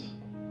tests,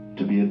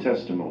 to be a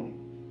testimony.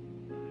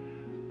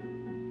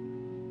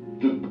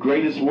 The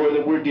greatest war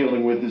that we're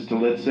dealing with is to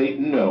let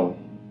Satan know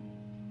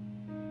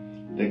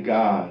that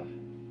God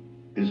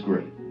is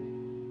great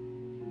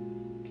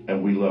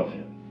and we love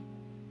him.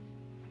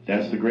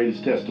 That's the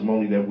greatest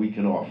testimony that we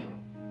can offer.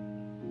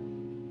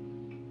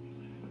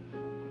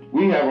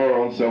 We have our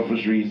own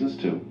selfish reasons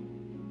too.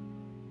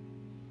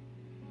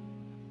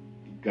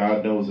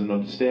 God knows and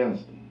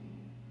understands them,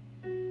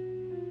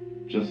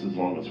 just as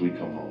long as we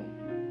come home.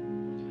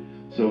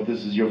 So if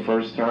this is your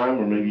first time,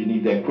 or maybe you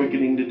need that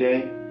quickening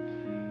today,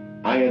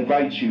 I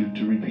invite you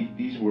to repeat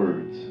these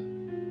words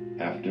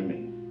after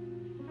me.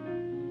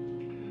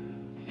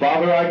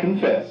 Father, I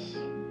confess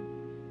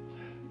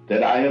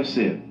that I have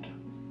sinned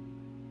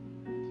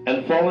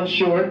and fallen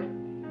short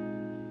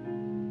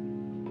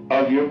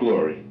of your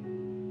glory.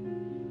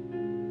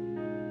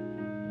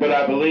 But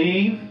I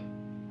believe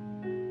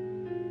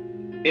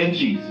in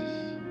Jesus.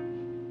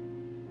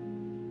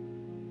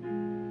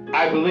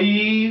 I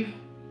believe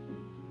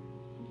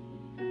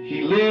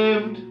he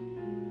lived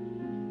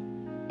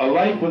a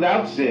life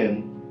without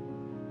sin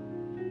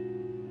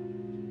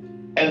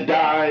and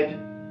died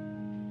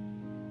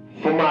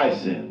for my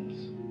sins.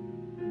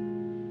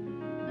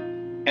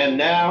 And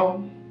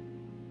now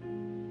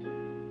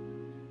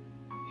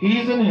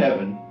he's in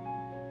heaven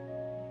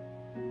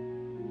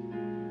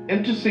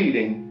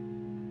interceding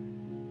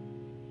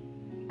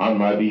on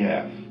my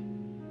behalf.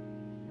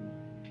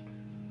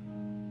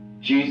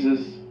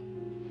 Jesus,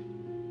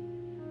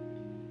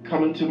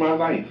 come into my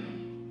life.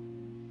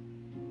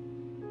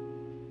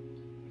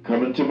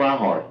 Come into my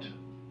heart.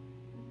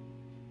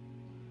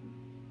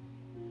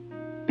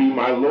 Be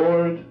my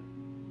Lord,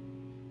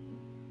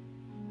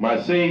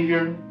 my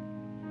Savior,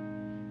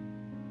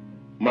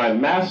 my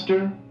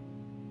Master,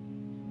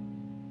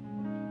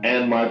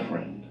 and my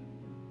friend.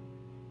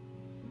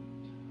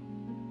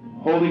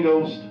 Holy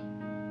Ghost,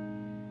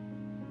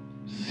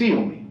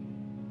 seal me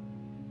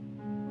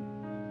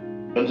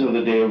until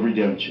the day of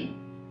redemption.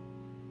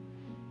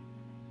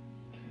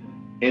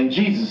 In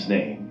Jesus'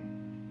 name,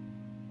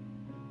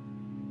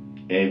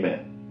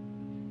 amen.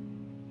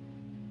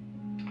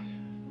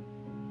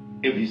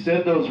 If you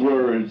said those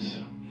words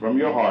from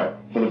your heart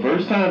for the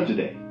first time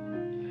today,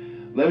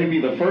 let me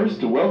be the first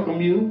to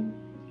welcome you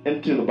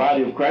into the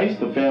body of Christ,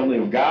 the family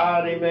of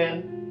God,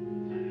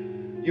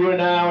 amen. You are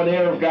now an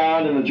heir of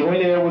God and a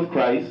joint heir with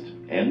Christ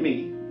and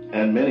me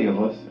and many of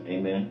us,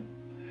 amen.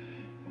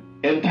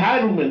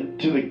 Entitlement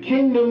to the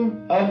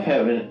kingdom of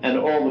heaven and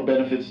all the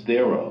benefits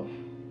thereof.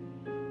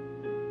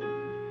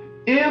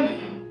 If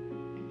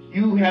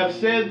you have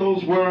said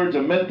those words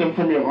and meant them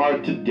from your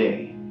heart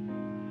today,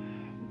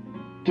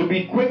 to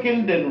be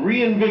quickened and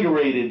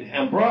reinvigorated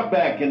and brought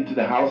back into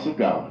the house of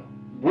God,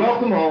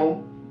 welcome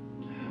home.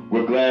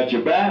 We're glad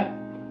you're back.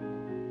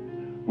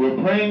 We're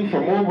praying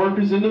for more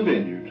workers in the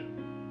vineyard.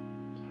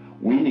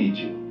 We need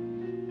you.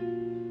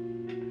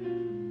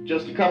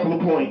 Just a couple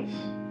of points.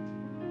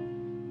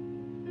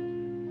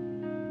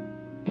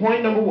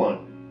 Point number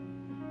one.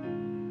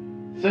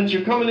 Since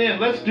you're coming in,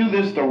 let's do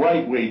this the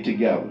right way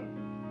together.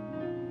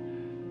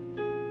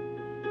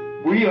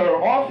 We are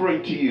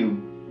offering to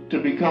you to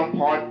become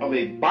part of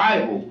a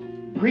Bible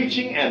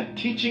preaching and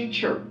teaching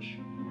church,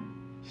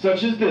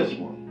 such as this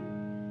one.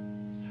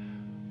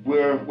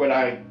 We're what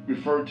I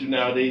refer to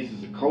nowadays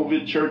as a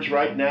COVID church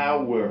right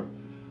now. We're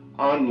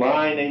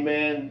online,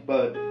 amen,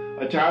 but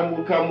A time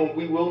will come when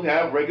we will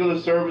have regular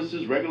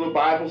services, regular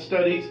Bible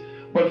studies.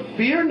 But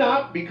fear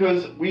not,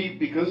 because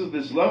of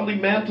this lovely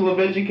mantle of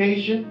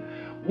education,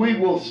 we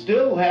will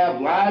still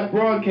have live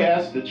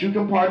broadcasts that you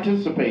can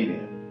participate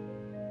in.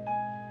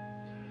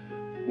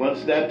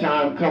 Once that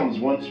time comes,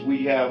 once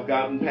we have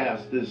gotten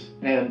past this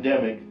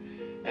pandemic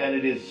and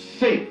it is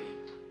safe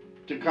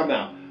to come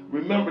out.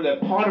 Remember that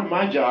part of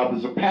my job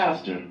as a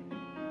pastor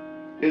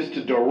is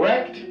to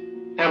direct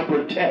and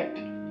protect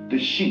the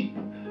sheep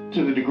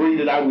to the degree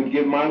that I would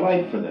give my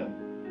life for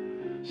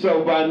them.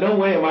 So by no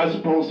way am I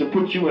supposed to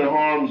put you in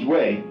harm's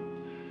way,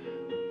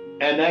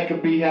 and that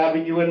could be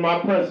having you in my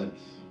presence.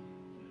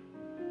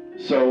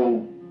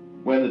 So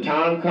when the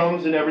time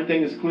comes and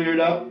everything is cleared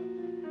up,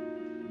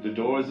 the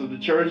doors of the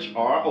church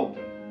are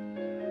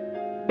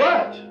open.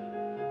 But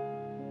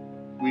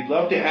we'd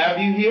love to have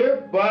you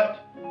here, but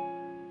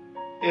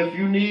if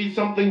you need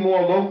something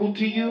more local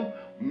to you,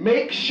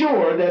 make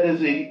sure that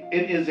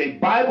it is a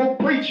Bible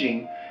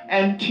preaching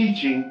and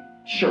teaching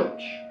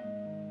church.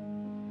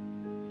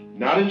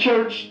 Not a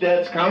church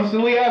that's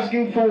constantly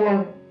asking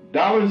for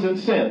dollars and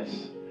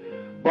cents,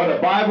 but a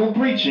Bible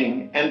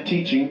preaching and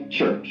teaching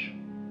church.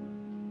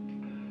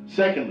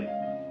 Secondly,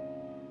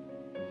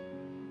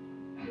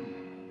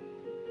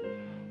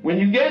 when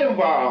you get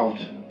involved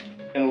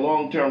in a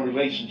long-term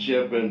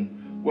relationship,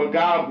 and what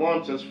God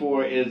wants us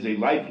for is a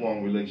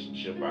lifelong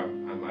relationship, I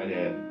might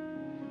add.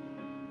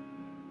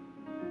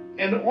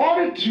 In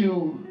order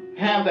to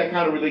have that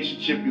kind of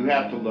relationship, you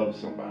have to love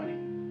somebody.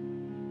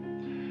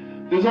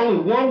 There's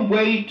only one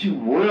way to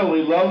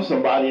really love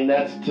somebody, and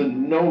that's to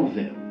know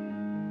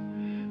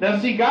them. Now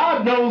see,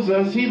 God knows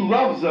us, He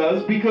loves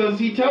us, because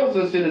He tells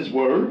us in His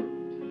Word.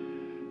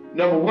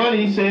 Number one,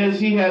 He says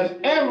He has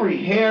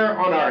every hair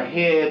on our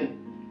head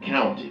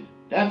counted.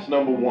 That's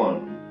number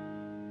one.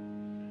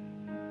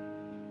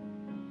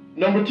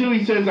 Number two,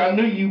 He says, I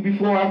knew you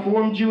before I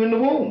formed you in the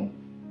womb.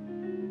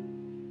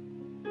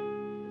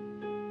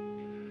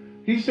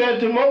 He said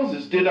to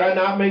Moses, did I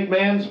not make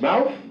man's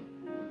mouth?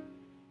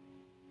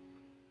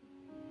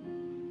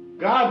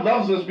 God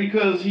loves us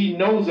because He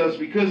knows us,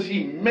 because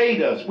He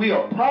made us. We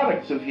are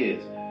products of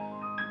His.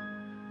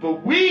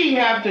 But we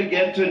have to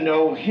get to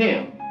know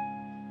Him.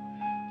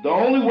 The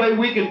only way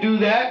we can do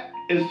that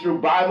is through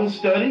Bible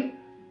study,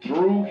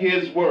 through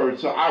His Word.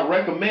 So I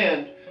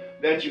recommend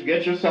that you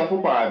get yourself a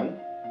Bible.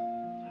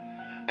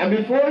 And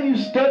before you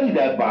study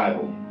that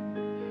Bible,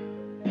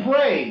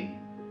 pray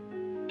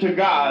to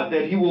God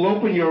that He will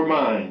open your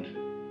mind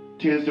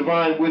to His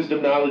divine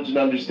wisdom, knowledge, and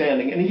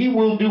understanding. And He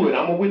will do it.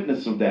 I'm a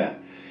witness of that.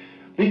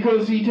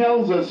 Because He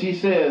tells us, He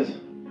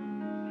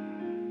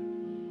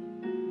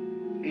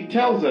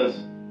tells us,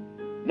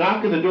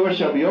 knock and the door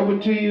shall be open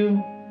to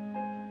you.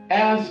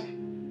 Ask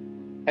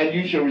and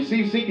you shall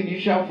receive. Seek and you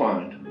shall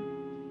find.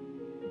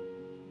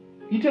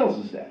 He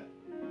tells us that.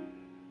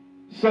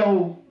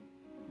 So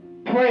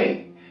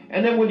pray.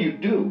 And then when you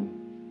do,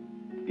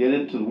 get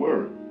into the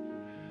Word.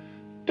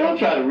 Don't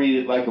try to read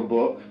it like a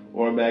book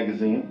or a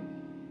magazine.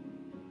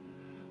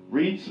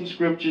 Read some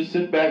scriptures,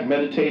 sit back,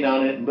 meditate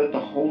on it, and let the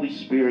Holy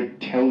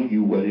Spirit tell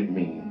you what it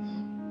means.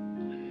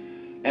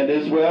 And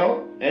as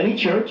well, any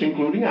church,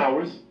 including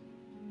ours,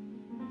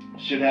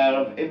 should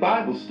have a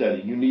Bible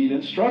study. You need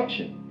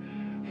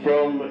instruction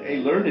from a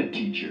learned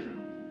teacher,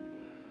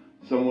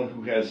 someone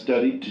who has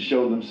studied to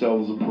show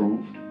themselves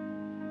approved.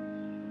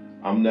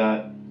 I'm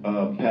not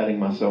patting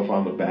myself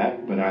on the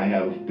back, but I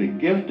have been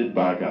gifted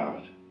by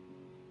God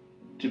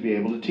to be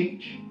able to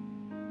teach.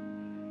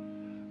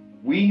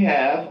 We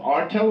have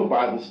our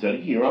tele-Bible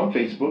study here on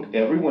Facebook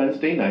every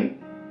Wednesday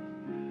night.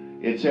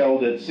 It's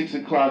held at 6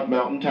 o'clock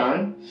Mountain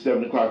Time,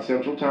 7 o'clock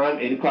Central Time,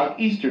 8 o'clock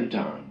Eastern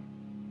Time.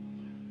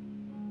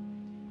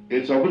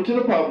 It's open to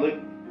the public.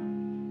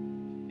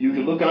 You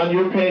can look on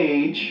your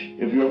page.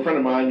 If you're a friend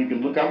of mine, you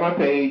can look on my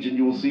page and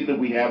you will see that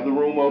we have the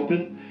room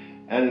open,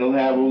 and it'll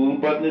have a little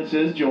button that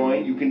says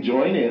join. You can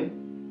join in.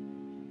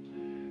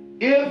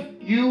 If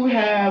you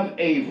have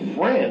a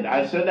friend,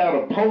 I send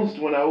out a post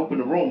when I open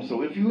the room,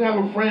 so if you have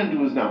a friend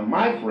who is not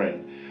my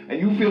friend and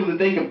you feel that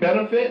they can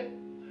benefit,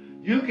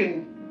 you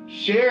can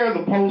share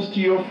the post to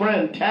your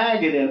friend,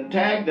 tag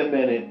them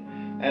in it,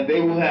 and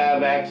they will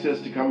have access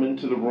to come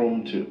into the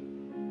room too.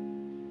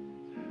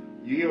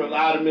 You hear a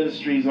lot of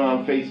ministries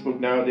on Facebook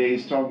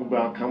nowadays talking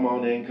about come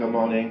on in, come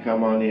on in,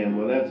 come on in.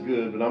 Well, that's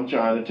good, but I'm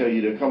trying to tell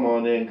you to come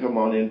on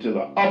into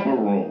the upper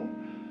room.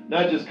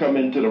 Not just come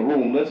into the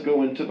room. Let's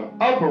go into the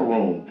upper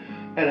room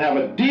and have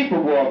a deeper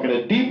walk and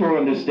a deeper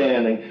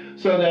understanding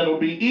so that it'll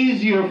be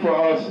easier for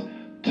us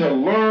to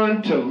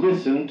learn to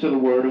listen to the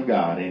Word of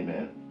God.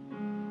 Amen.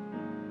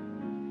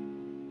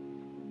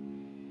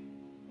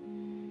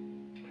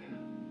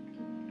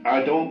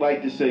 I don't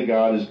like to say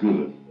God is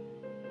good.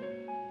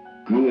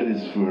 Good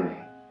is for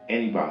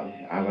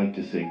anybody. I like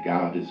to say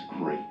God is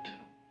great.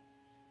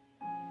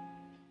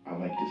 I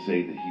like to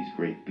say that He's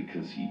great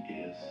because He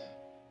is.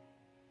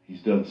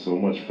 He's done so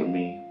much for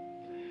me.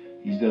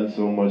 He's done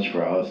so much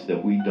for us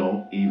that we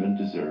don't even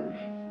deserve.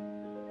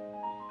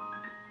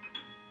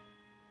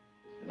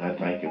 And I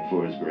thank Him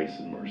for His grace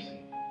and mercy.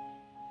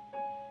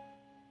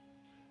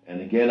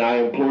 Again, I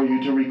implore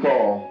you to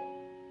recall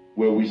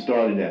where we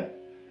started at.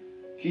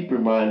 Keep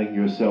reminding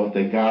yourself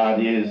that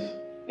God is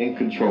in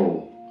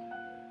control,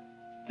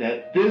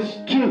 that this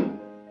too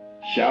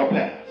shall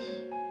pass.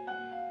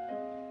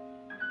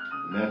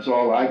 And that's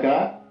all I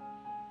got.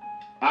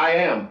 I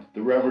am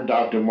the Reverend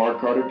Dr. Mark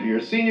Carter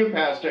Pierce, Senior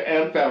Pastor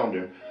and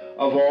Founder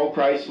of All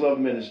Christ Love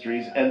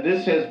Ministries, and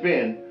this has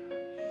been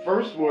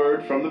First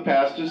Word from the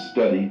Pastor's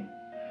Study.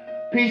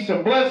 Peace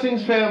and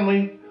blessings,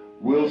 family.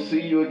 We'll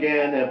see you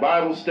again at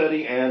Bible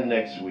study and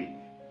next week.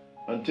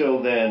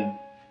 Until then,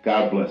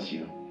 God bless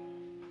you.